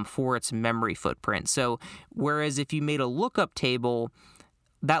for its memory footprint. So whereas if you made a lookup table,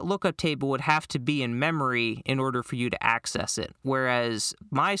 that lookup table would have to be in memory in order for you to access it. Whereas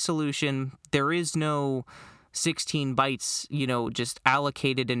my solution, there is no 16 bytes, just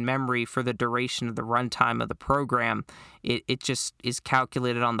allocated in memory for the duration of the runtime of the program. It just is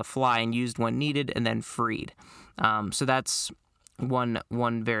calculated on the fly and used when needed and then freed. So that's one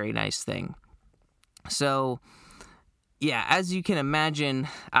very nice thing. So yeah, as you can imagine,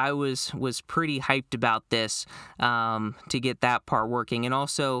 I was pretty hyped about this to get that part working, and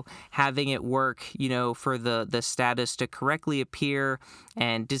also having it work, for the status to correctly appear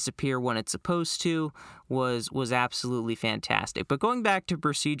and disappear when it's supposed to was absolutely fantastic. But going back to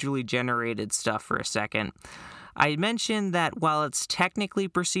procedurally generated stuff for a second, I mentioned that while it's technically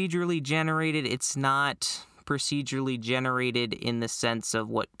procedurally generated, it's not procedurally generated in the sense of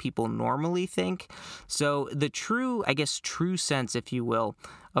what people normally think. So the true sense, if you will,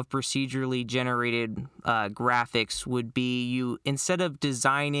 of procedurally generated graphics would be you, instead of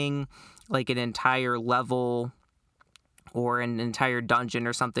designing like an entire level or an entire dungeon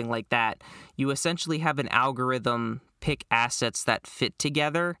or something like that, you essentially have an algorithm pick assets that fit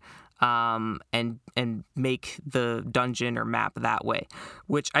together and make the dungeon or map that way,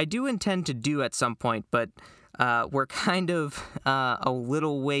 which I do intend to do at some point, but we're kind of a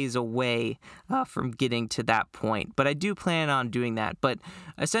little ways away from getting to that point. But I do plan on doing that. But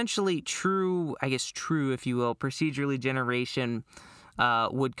essentially, true, if you will, procedurally generation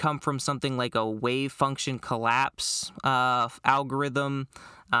would come from something like a wave function collapse algorithm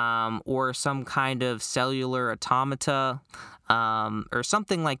or some kind of cellular automata or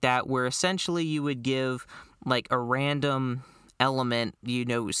something like that, where essentially you would give like a random element,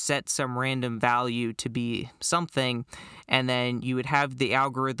 set some random value to be something, and then you would have the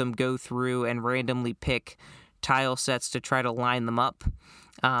algorithm go through and randomly pick tile sets to try to line them up.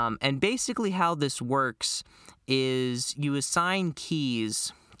 And basically how this works is you assign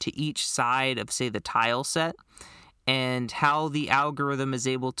keys to each side of, say, the tile set, and how the algorithm is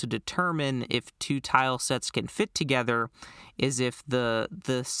able to determine if two tile sets can fit together is if the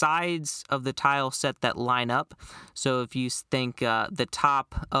sides of the tile set that line up. So if you think the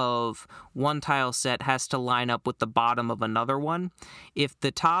top of one tile set has to line up with the bottom of another one, if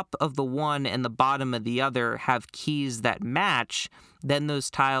the top of the one and the bottom of the other have keys that match, then those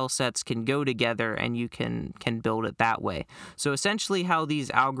tile sets can go together and you can build it that way. So essentially how these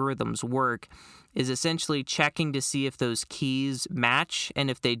algorithms work is essentially checking to see if those keys match, and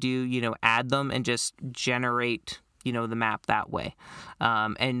if they do, add them and just generate, the map that way.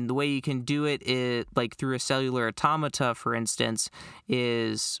 And the way you can do it is, like through a cellular automata, for instance,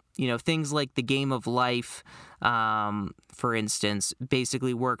 is, things like the game of life, for instance,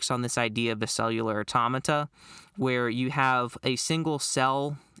 basically works on this idea of a cellular automata, where you have a single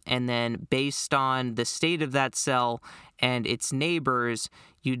cell, and then based on the state of that cell and its neighbors,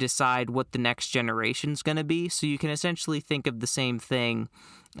 you decide what the next generation is going to be. So you can essentially think of the same thing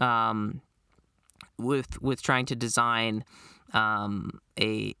with trying to design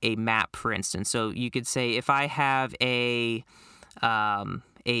a map, for instance. So you could say, if I have a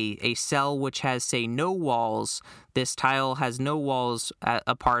cell which has, say, no walls, this tile has no walls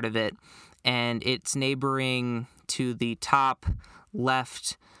a part of it, and it's neighboring to the top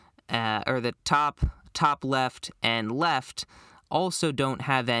left or the top left and left also don't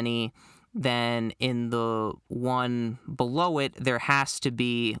have any, then in the one below it, there has to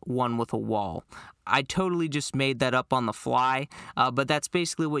be one with a wall. I totally just made that up on the fly, but that's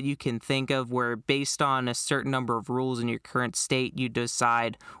basically what you can think of, where based on a certain number of rules in your current state, you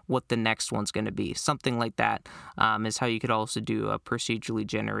decide what the next one's going to be. Something like that is how you could also do a procedurally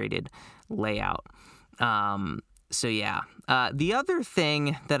generated layout. So yeah, the other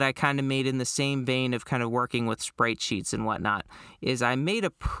thing that I kind of made in the same vein of kind of working with sprite sheets and whatnot is I made a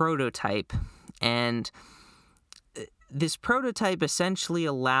prototype, and this prototype essentially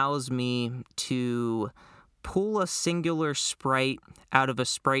allows me to pull a singular sprite out of a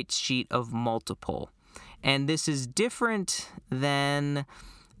sprite sheet of multiple. And this is different than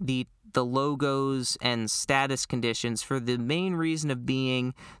the logos and status conditions, for the main reason of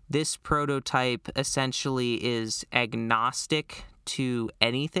being this prototype essentially is agnostic to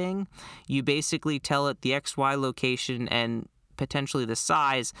anything. You basically tell it the XY location and potentially the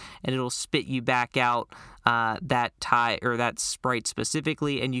size, and it'll spit you back out that tie or that sprite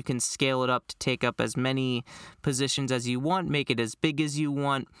specifically, and you can scale it up to take up as many positions as you want, make it as big as you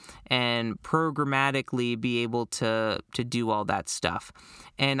want, and programmatically be able to do all that stuff.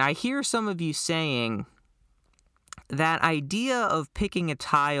 And I hear some of you saying that idea of picking a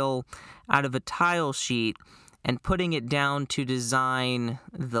tile out of a tile sheet and putting it down to design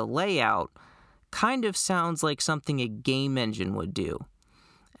the layout kind of sounds like something a game engine would do.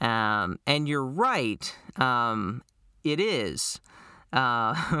 And you're right, it is.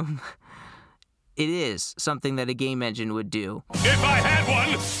 It is something that a game engine would do. If I had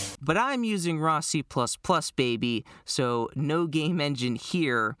one! But I'm using raw C++, baby, so no game engine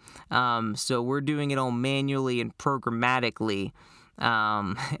here. So we're doing it all manually and programmatically,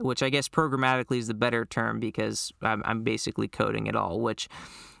 which I guess programmatically is the better term because I'm basically coding it all, which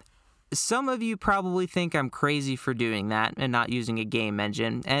some of you probably think I'm crazy for doing that and not using a game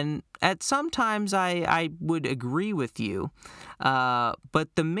engine, and at sometimes I would agree with you, but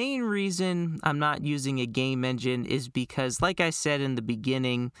the main reason I'm not using a game engine is because, like I said in the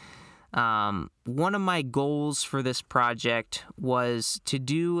beginning, one of my goals for this project was to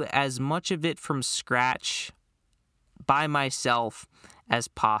do as much of it from scratch by myself as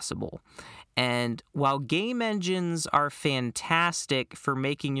possible. And while game engines are fantastic for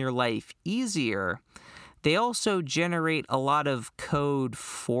making your life easier, they also generate a lot of code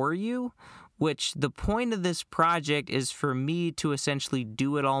for you, which the point of this project is for me to essentially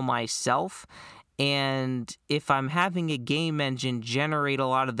do it all myself. And if I'm having a game engine generate a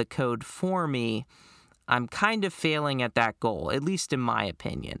lot of the code for me, I'm kind of failing at that goal, at least in my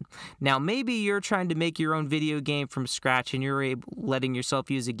opinion. Now, maybe you're trying to make your own video game from scratch and you're letting yourself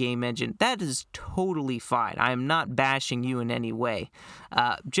use a game engine. That is totally fine. I am not bashing you in any way.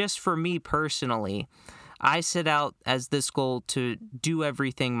 Just for me personally, I set out as this goal to do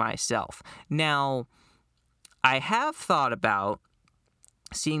everything myself. Now, I have thought about,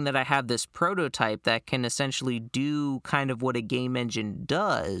 seeing that I have this prototype that can essentially do kind of what a game engine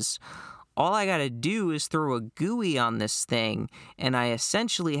does, all I got to do is throw a GUI on this thing, and I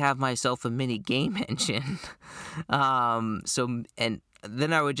essentially have myself a mini game engine. And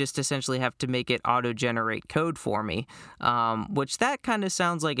then I would just essentially have to make it auto-generate code for me, which that kind of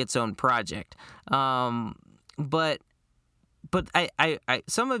sounds like its own project. But I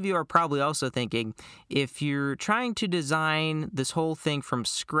some of you are probably also thinking, if you're trying to design this whole thing from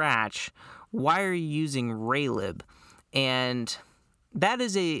scratch, why are you using Raylib? And that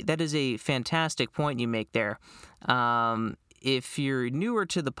is a fantastic point you make there. If you're newer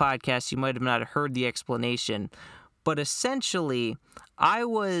to the podcast, you might have not heard the explanation, but essentially, I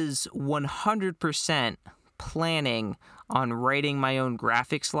was 100% planning on writing my own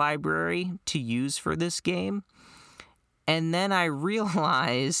graphics library to use for this game, and then I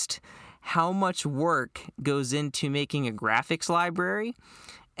realized how much work goes into making a graphics library,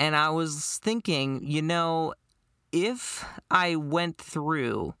 and I was thinking, if I went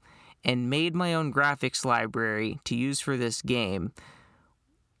through and made my own graphics library to use for this game,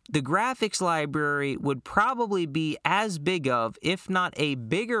 the graphics library would probably be as big of, if not a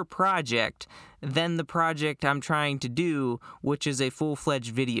bigger project than the project I'm trying to do, which is a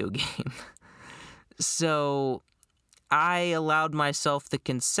full-fledged video game. So I allowed myself the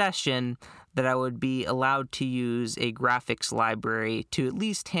concession that I would be allowed to use a graphics library to at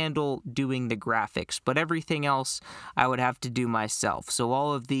least handle doing the graphics, but everything else I would have to do myself. So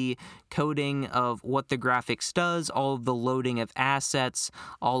all of the coding of what the graphics does, all of the loading of assets,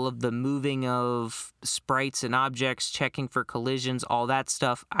 all of the moving of sprites and objects, checking for collisions, all that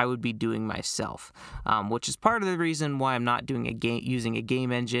stuff I would be doing myself, which is part of the reason why I'm not doing using a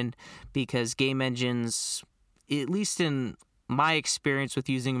game engine, because game engines, at least in my experience with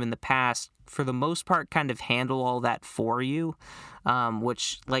using them in the past, for the most part, kind of handle all that for you,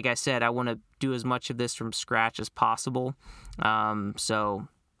 which, like I said, I want to do as much of this from scratch as possible. So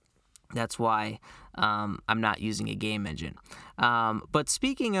that's why I'm not using a game engine. But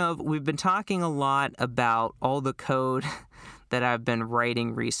speaking of, we've been talking a lot about all the code that I've been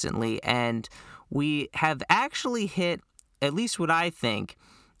writing recently, and we have actually hit, at least what I think,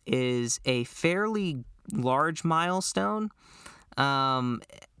 is a fairly large milestone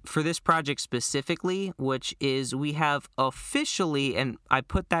for this project specifically, which is we have officially, and I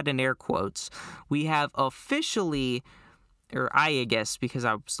put that in air quotes, we have officially, or I guess because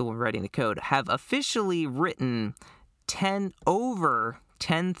I'm still writing the code, have officially written over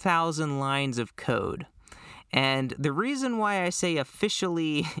 10,000 lines of code. And the reason why I say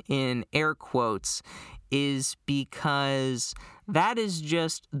officially in air quotes is because that is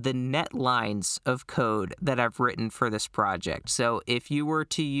just the net lines of code that I've written for this project. So if you were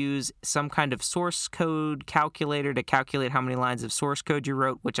to use some kind of source code calculator to calculate how many lines of source code you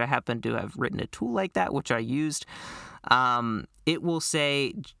wrote, which I happen to have written a tool like that, which I used, it will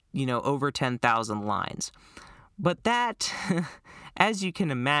say, over 10,000 lines. But that, as you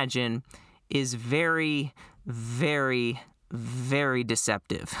can imagine, is very, very, very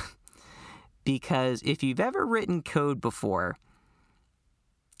deceptive. Because if you've ever written code before,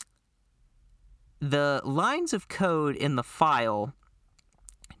 the lines of code in the file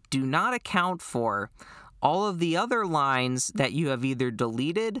do not account for all of the other lines that you have either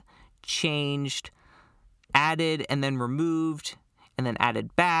deleted, changed, added, and then removed, and then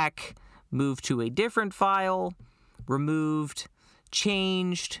added back, moved to a different file, removed,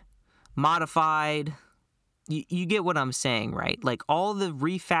 changed, modified. You get what I'm saying, right? Like all the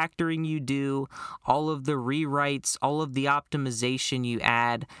refactoring you do, all of the rewrites, all of the optimization you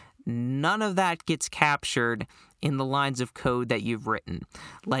add, none of that gets captured in the lines of code that you've written.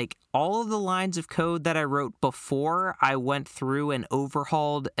 Like all of the lines of code that I wrote before I went through and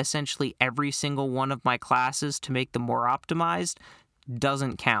overhauled essentially every single one of my classes to make them more optimized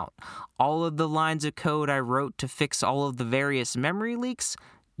doesn't count. All of the lines of code I wrote to fix all of the various memory leaks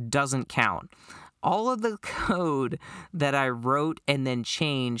doesn't count. All of the code that I wrote and then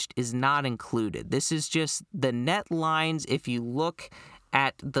changed is not included. This is just the net lines. If you look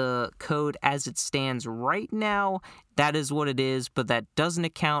at the code as it stands right now, that is what it is, but that doesn't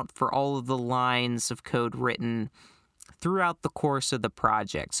account for all of the lines of code written throughout the course of the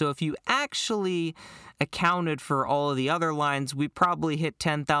project. So if you actually accounted for all of the other lines, we probably hit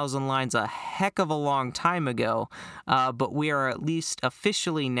 10,000 lines a heck of a long time ago, but we are at least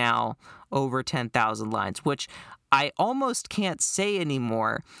officially now over 10,000 lines, which I almost can't say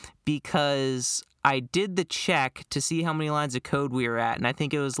anymore because I did the check to see how many lines of code we were at, and I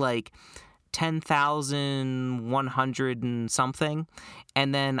think it was like 10,100 and something.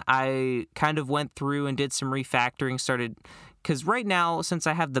 And then I kind of went through and did some refactoring, because right now, since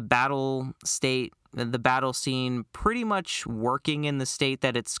I have the battle state, the battle scene pretty much working in the state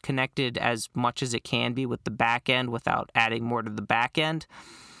that it's connected as much as it can be with the back end without adding more to the back end,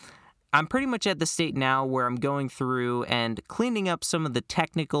 I'm pretty much at the state now where I'm going through and cleaning up some of the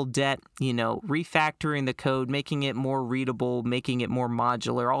technical debt, refactoring the code, making it more readable, making it more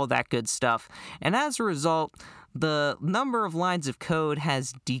modular, all that good stuff. And as a result, the number of lines of code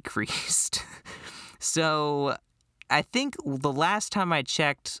has decreased. So I think the last time I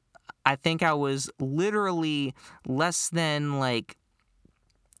checked, I think I was literally less than like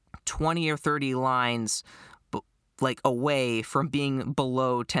 20 or 30 lines away from being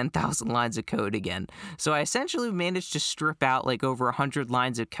below 10,000 lines of code again. So I essentially managed to strip out over 100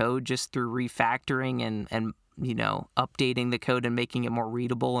 lines of code just through refactoring and updating the code and making it more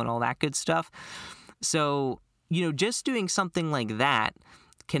readable and all that good stuff. So, just doing something like that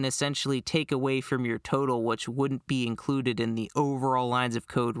can essentially take away from your total, which wouldn't be included in the overall lines of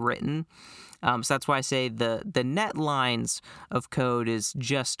code written. So that's why I say the net lines of code is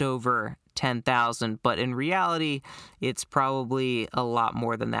just over 10,000, but in reality, it's probably a lot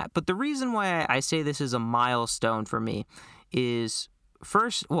more than that. But the reason why I say this is a milestone for me is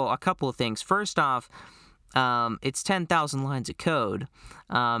a couple of things. First off, it's 10,000 lines of code.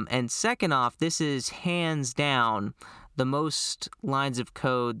 And second off, this is hands down the most lines of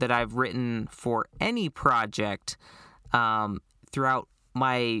code that I've written for any project throughout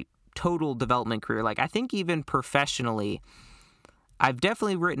my total development career. I think even professionally, I've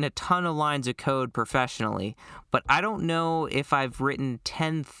definitely written a ton of lines of code professionally, but I don't know if I've written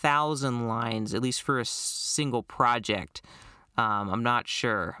 10,000 lines, at least for a single project. I'm not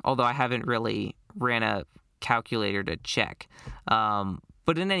sure, although I haven't really ran a calculator to check.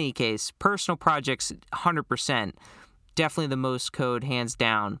 But in any case, personal projects, 100%, definitely the most code, hands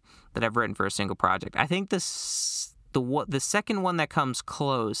down, that I've written for a single project. I think the second one that comes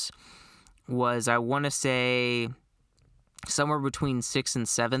close was, I want to say, somewhere between 6,000 and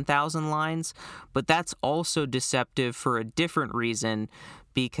 7,000 lines, but that's also deceptive for a different reason,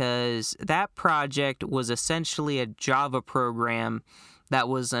 because that project was essentially a Java program that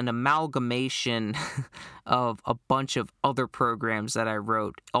was an amalgamation of a bunch of other programs that I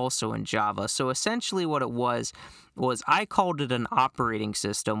wrote also in Java. So essentially what it was I called it an operating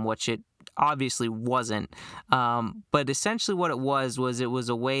system, which it obviously wasn't. But essentially what it was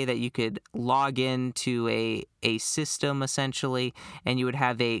a way that you could log into a system, essentially, and you would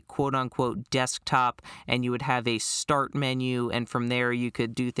have a quote-unquote desktop, and you would have a start menu, and from there you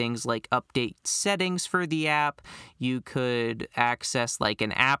could do things like update settings for the app. You could access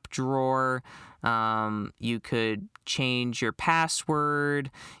an app drawer. You could change your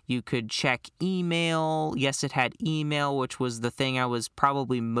password. You could check email. Yes, it had email, which was the thing I was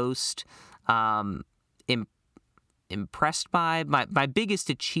probably most impressed by. My biggest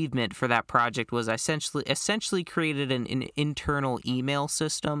achievement for that project was I essentially created an internal email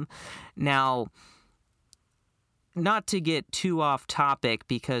system. Now, not to get too off topic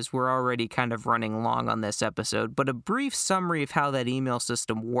because we're already kind of running long on this episode, but a brief summary of how that email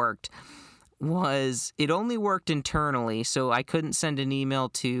system worked was it only worked internally, so I couldn't send an email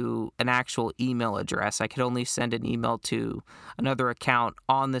to an actual email address. I could only send an email to another account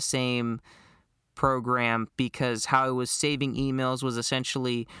on the same program, because how I was saving emails was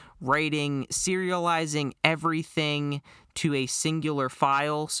essentially serializing everything to a singular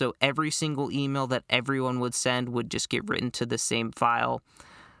file. So every single email that everyone would send would just get written to the same file.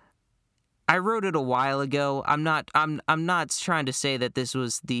 I wrote it a while ago. I'm not trying to say that this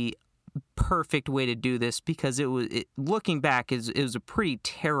was the perfect way to do this, because looking back, it was a pretty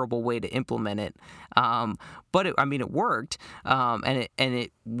terrible way to implement it. But it worked, and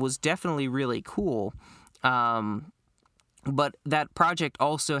it was definitely really cool. But that project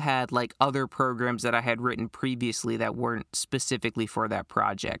also had like other programs that I had written previously that weren't specifically for that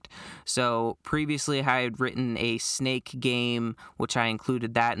project. So previously I had written a snake game, which I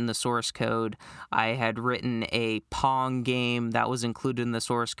included that in the source code. I had written a Pong game that was included in the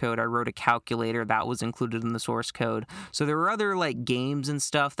source code. I wrote a calculator that was included in the source code. So there were other like games and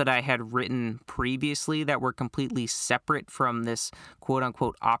stuff that I had written previously that were completely separate from this quote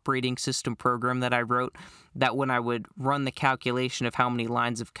unquote operating system program that I wrote, that when I would run the calculation of how many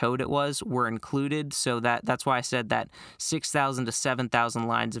lines of code it was, were included. So that's why I said that 6,000 to 7,000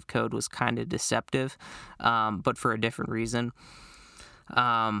 lines of code was kind of deceptive, but for a different reason.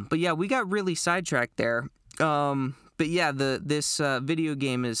 But yeah, we got really sidetracked there. But yeah, this video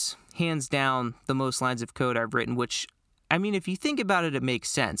game is hands down the most lines of code I've written, which, I mean, if you think about it, it makes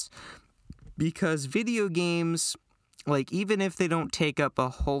sense. Because video games, like, even if they don't take up a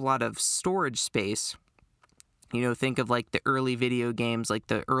whole lot of storage space, think of like the early video games, like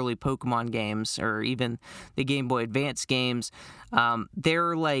the early Pokemon games, or even the Game Boy Advance games.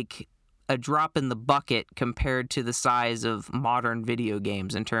 They're like a drop in the bucket compared to the size of modern video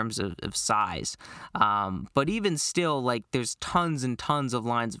games in terms of size. But even still, like, there's tons and tons of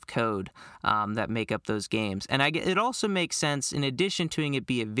lines of code that make up those games. And it also makes sense, in addition to it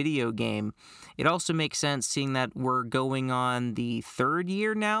be a video game, it also makes sense seeing that we're going on the third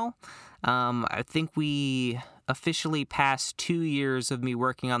year now. I think we officially passed 2 years of me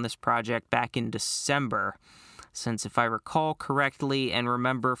working on this project back in December, since if I recall correctly and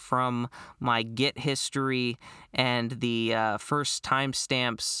remember from my Git history and the first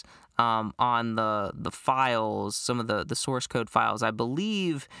timestamps on the files, some of the source code files, I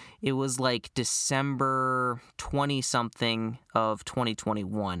believe it was like December 20-something of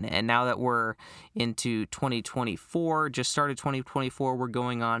 2021. And now that we're into 2024, just started 2024, we're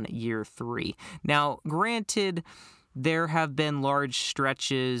going on year 3. Now, granted, there have been large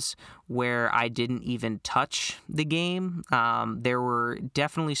stretches where I didn't even touch the game. There were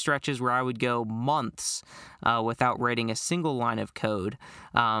definitely stretches where I would go months without writing a single line of code.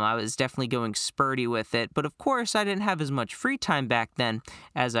 I was definitely going spurty with it, but of course I didn't have as much free time back then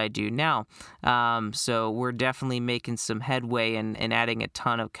as I do now. So we're definitely making some headway and adding a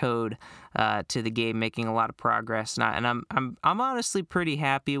ton of code to the game, making a lot of progress, and I'm honestly pretty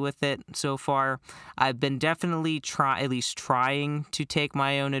happy with it so far. I've been definitely at least trying to take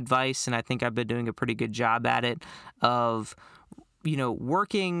my own advice, and I think I've been doing a pretty good job at it, of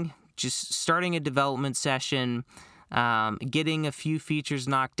working, just starting a development session, getting a few features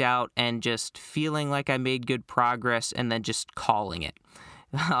knocked out, and just feeling like I made good progress, and then just calling it.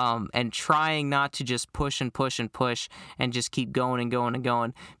 And trying not to just push and push and push and just keep going and going and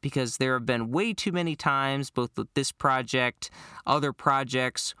going, because there have been way too many times, both with this project, other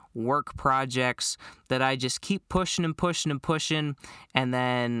projects, work projects, that I just keep pushing and pushing and pushing, and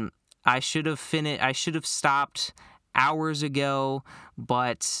then I should have stopped hours ago,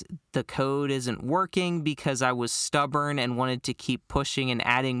 but the code isn't working because I was stubborn and wanted to keep pushing and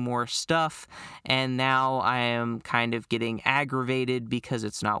adding more stuff, and now I am kind of getting aggravated because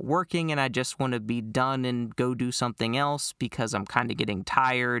it's not working, and I just want to be done and go do something else because I'm kind of getting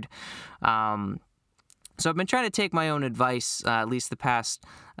tired. So I've been trying to take my own advice, at least the past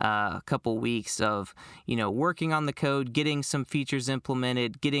couple weeks, of, working on the code, getting some features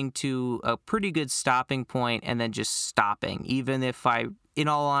implemented, getting to a pretty good stopping point, and then just stopping, even if I, in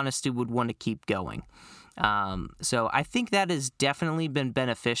all honesty, would want to keep going. So I think that has definitely been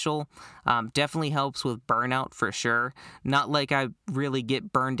beneficial. Definitely helps with burnout for sure. Not like I really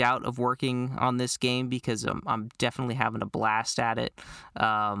get burned out of working on this game because I'm definitely having a blast at it.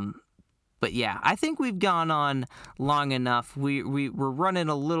 But yeah, I think we've gone on long enough. We're running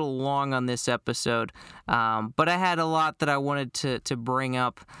a little long on this episode, but I had a lot that I wanted to bring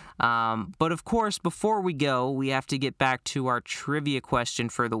up. But of course, before we go, we have to get back to our trivia question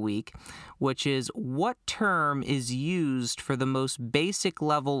for the week, which is, what term is used for the most basic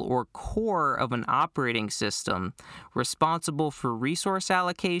level or core of an operating system, responsible for resource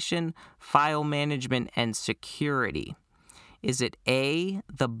allocation, file management, and security? Is it A,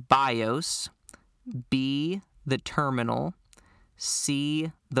 the BIOS, B, the terminal,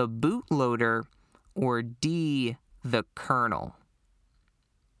 C, the bootloader, or D, the kernel?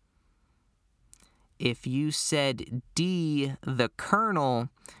 If you said D, the kernel,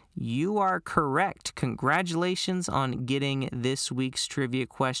 you are correct. Congratulations on getting this week's trivia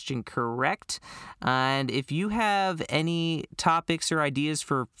question correct. And if you have any topics or ideas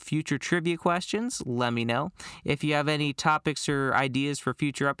for future trivia questions, let me know. If you have any topics or ideas for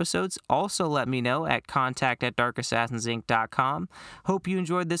future episodes, also let me know at contact@darkassassinsinc.com. Hope you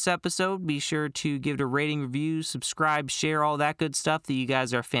enjoyed this episode. Be sure to give it a rating, review, subscribe, share, all that good stuff that you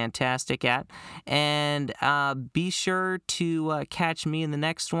guys are fantastic at. And be sure to catch me in the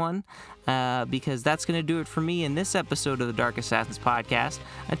next one. Because that's going to do it for me in this episode of the Dark Assassins podcast.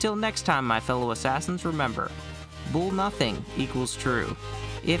 Until next time, my fellow assassins, remember, bull nothing equals true.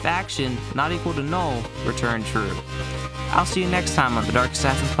 If action not equal to null, return true. I'll see you next time on the Dark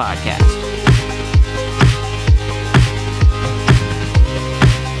Assassins podcast.